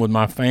at home with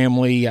my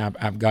family.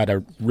 I've got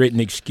a written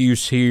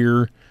excuse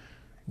here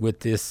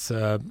with this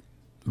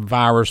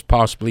virus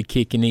possibly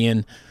kicking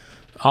in.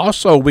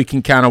 Also, we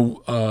can kind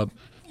of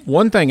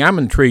one thing I'm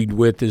intrigued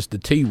with is the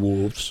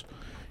T-Wolves.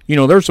 You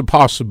know, there's a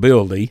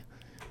possibility.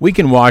 We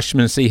can watch them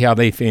and see how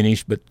they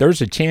finish, but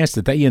there's a chance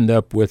that they end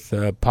up with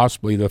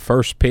possibly the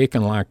first pick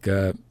and like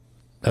a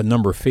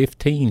number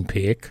 15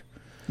 pick.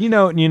 You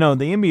know, the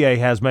NBA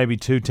has maybe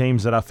two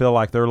teams that I feel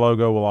like their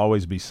logo will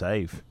always be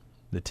safe: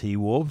 the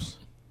T-Wolves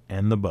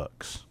and the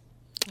Bucks.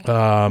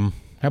 How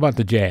about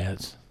the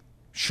Jazz?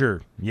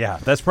 Sure, yeah,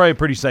 that's probably a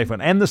pretty safe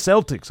one. And the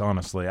Celtics,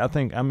 honestly, I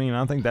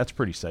think that's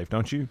pretty safe,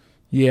 don't you?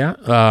 Yeah,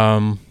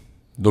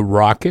 the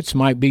Rockets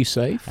might be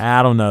safe.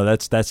 I don't know.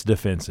 That's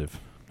defensive.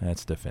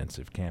 That's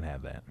defensive. Can't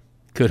have that.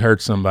 Could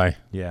hurt somebody.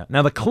 Yeah.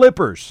 Now the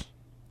Clippers,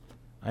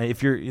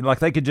 if you're like,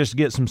 they could just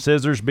get some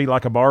scissors, be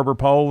like a barber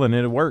pole, and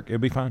it'd work.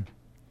 It'd be fine.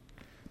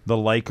 The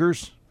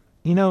Lakers,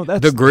 that's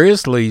the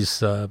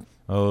Grizzlies.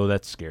 Oh,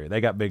 that's scary. They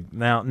got big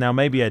now.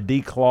 Maybe a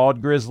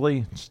declawed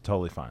grizzly, it's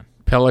totally fine.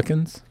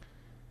 Pelicans.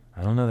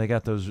 I don't know. They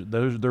got those.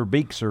 Their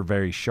beaks are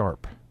very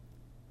sharp.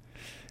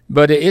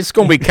 But it's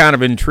going to be kind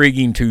of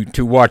intriguing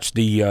to watch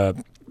the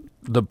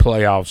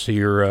playoffs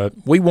here.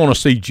 We want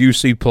to see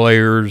juicy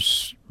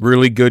players,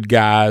 really good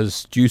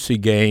guys, juicy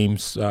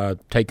games,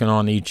 taking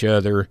on each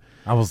other.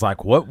 I was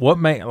like, what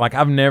made, like,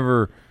 I've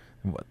never,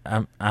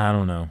 I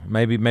don't know.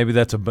 Maybe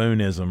that's a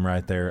Booneism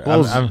right there.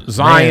 Well,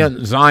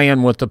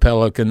 Zion with the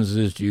Pelicans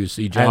is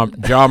juicy.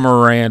 Ja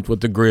Morant with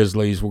the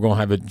Grizzlies. We're going to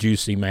have a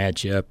juicy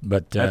matchup.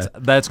 But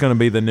that's going to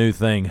be the new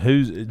thing.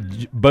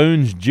 Who's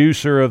Boone's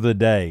juicer of the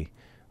day?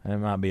 That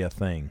might be a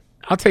thing.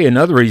 I'll tell you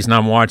another reason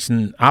I'm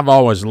watching. I've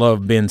always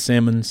loved Ben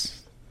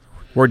Simmons.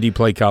 Where did he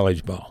play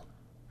college ball?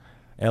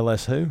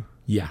 LSU?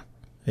 Yeah,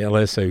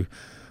 LSU.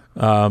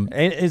 And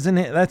isn't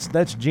it?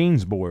 That's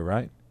Gene's boy,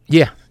 right?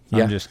 Yeah.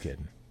 I'm just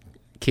kidding.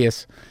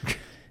 Kiss.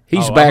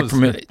 He's back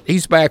from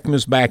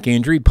his back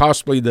injury.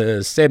 Possibly the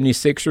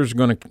 76ers are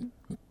going to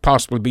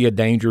possibly be a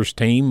dangerous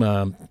team.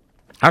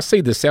 I see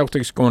the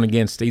Celtics going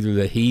against either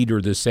the Heat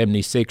or the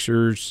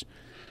 76ers.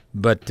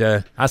 But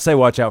I say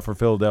watch out for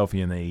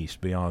Philadelphia in the East.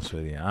 Be honest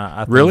with you.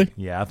 I think, really?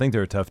 Yeah, I think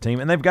they're a tough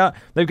team, and they've got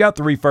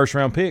 3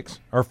 first-round picks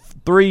or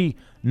 3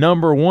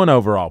 number 1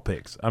 overall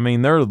picks. I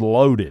mean, they're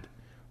loaded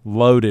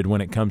when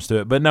it comes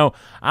to it. But no,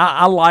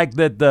 I like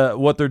that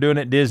what they're doing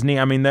at Disney.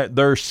 I mean,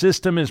 their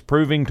system is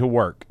proving to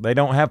work. They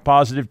don't have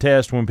positive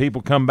tests when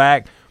people come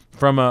back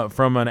from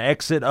an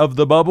exit of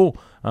the bubble.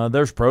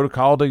 There's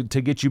protocol to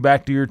get you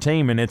back to your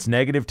team, and it's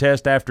negative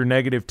test after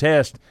negative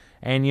test.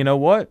 And you know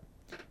what?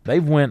 I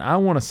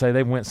want to say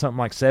they've went something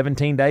like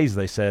 17 days,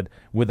 they said,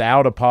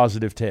 without a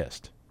positive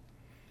test.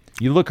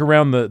 You look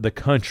around the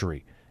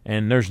country,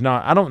 and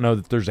I don't know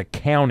that there's a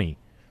county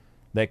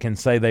that can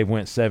say they've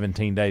went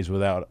 17 days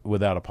without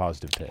a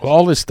positive test. Well,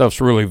 all this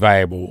stuff's really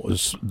valuable.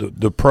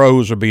 The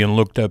pros are being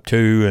looked up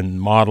to and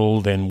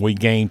modeled, and we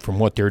gain from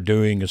what they're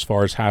doing as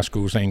far as high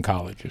schools and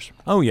colleges.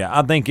 Oh, yeah.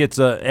 I think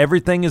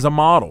everything is a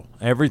model.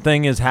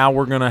 Everything is how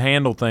we're going to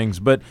handle things.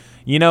 But,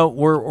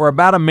 we're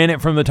about a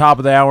minute from the top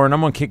of the hour, and I'm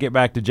going to kick it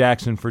back to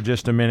Jackson for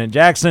just a minute.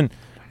 Jackson,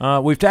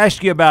 we've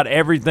asked you about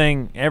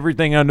everything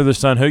under the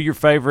sun, who your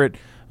favorite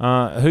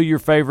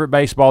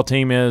baseball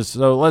team is.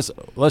 So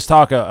let's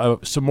talk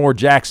some more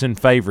Jackson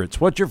favorites.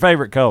 What's your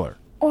favorite color?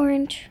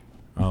 Orange.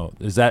 Oh,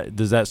 does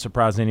that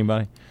surprise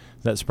anybody?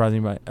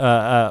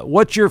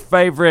 What's your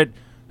favorite?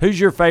 Who's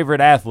your favorite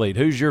athlete?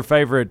 Who's your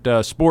favorite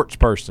sports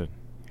person?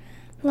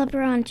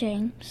 LeBron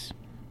James.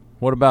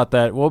 What about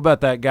that? What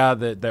about that guy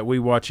that we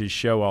watch his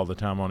show all the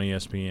time on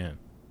ESPN?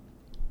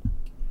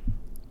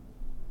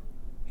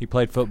 He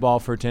played football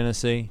for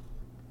Tennessee.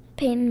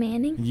 Peyton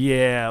Manning.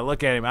 Yeah,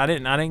 look at him. I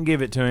didn't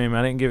give it to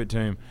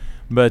him.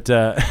 But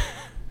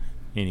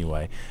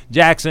anyway,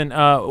 Jackson,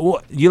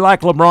 you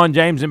like LeBron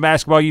James in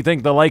basketball? You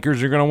think the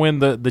Lakers are going to win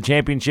the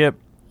championship?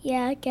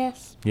 Yeah, I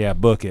guess. Yeah,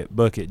 book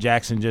it.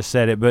 Jackson just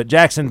said it. But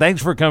Jackson,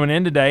 thanks for coming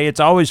in today.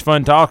 It's always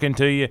fun talking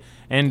to you.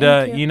 And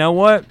you know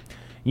what?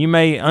 You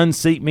may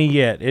unseat me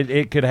yet.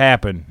 It could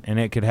happen, and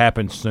it could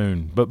happen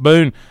soon. But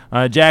Boone,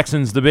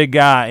 Jackson's the big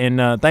guy,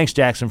 and thanks,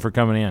 Jackson, for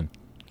coming in.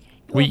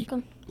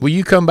 Welcome. Will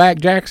you come back,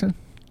 Jackson?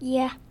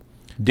 Yeah.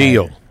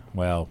 Deal.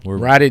 Well,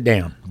 write it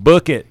down.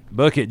 Book it.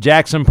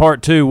 Jackson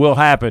Part 2 will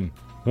happen.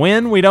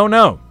 When, we don't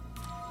know,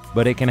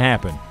 but it can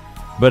happen.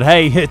 But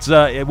hey, it's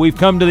we've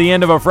come to the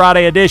end of a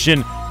Friday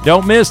edition.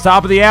 Don't miss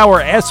top of the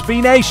hour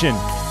SB Nation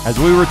as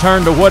we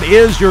return to what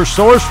is your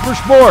source for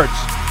sports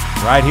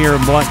right here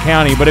in Blount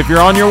County. But if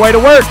you're on your way to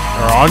work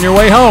or on your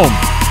way home,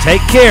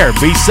 take care,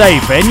 be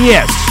safe, and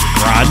yes,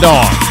 grind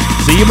on.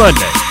 See you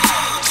Monday.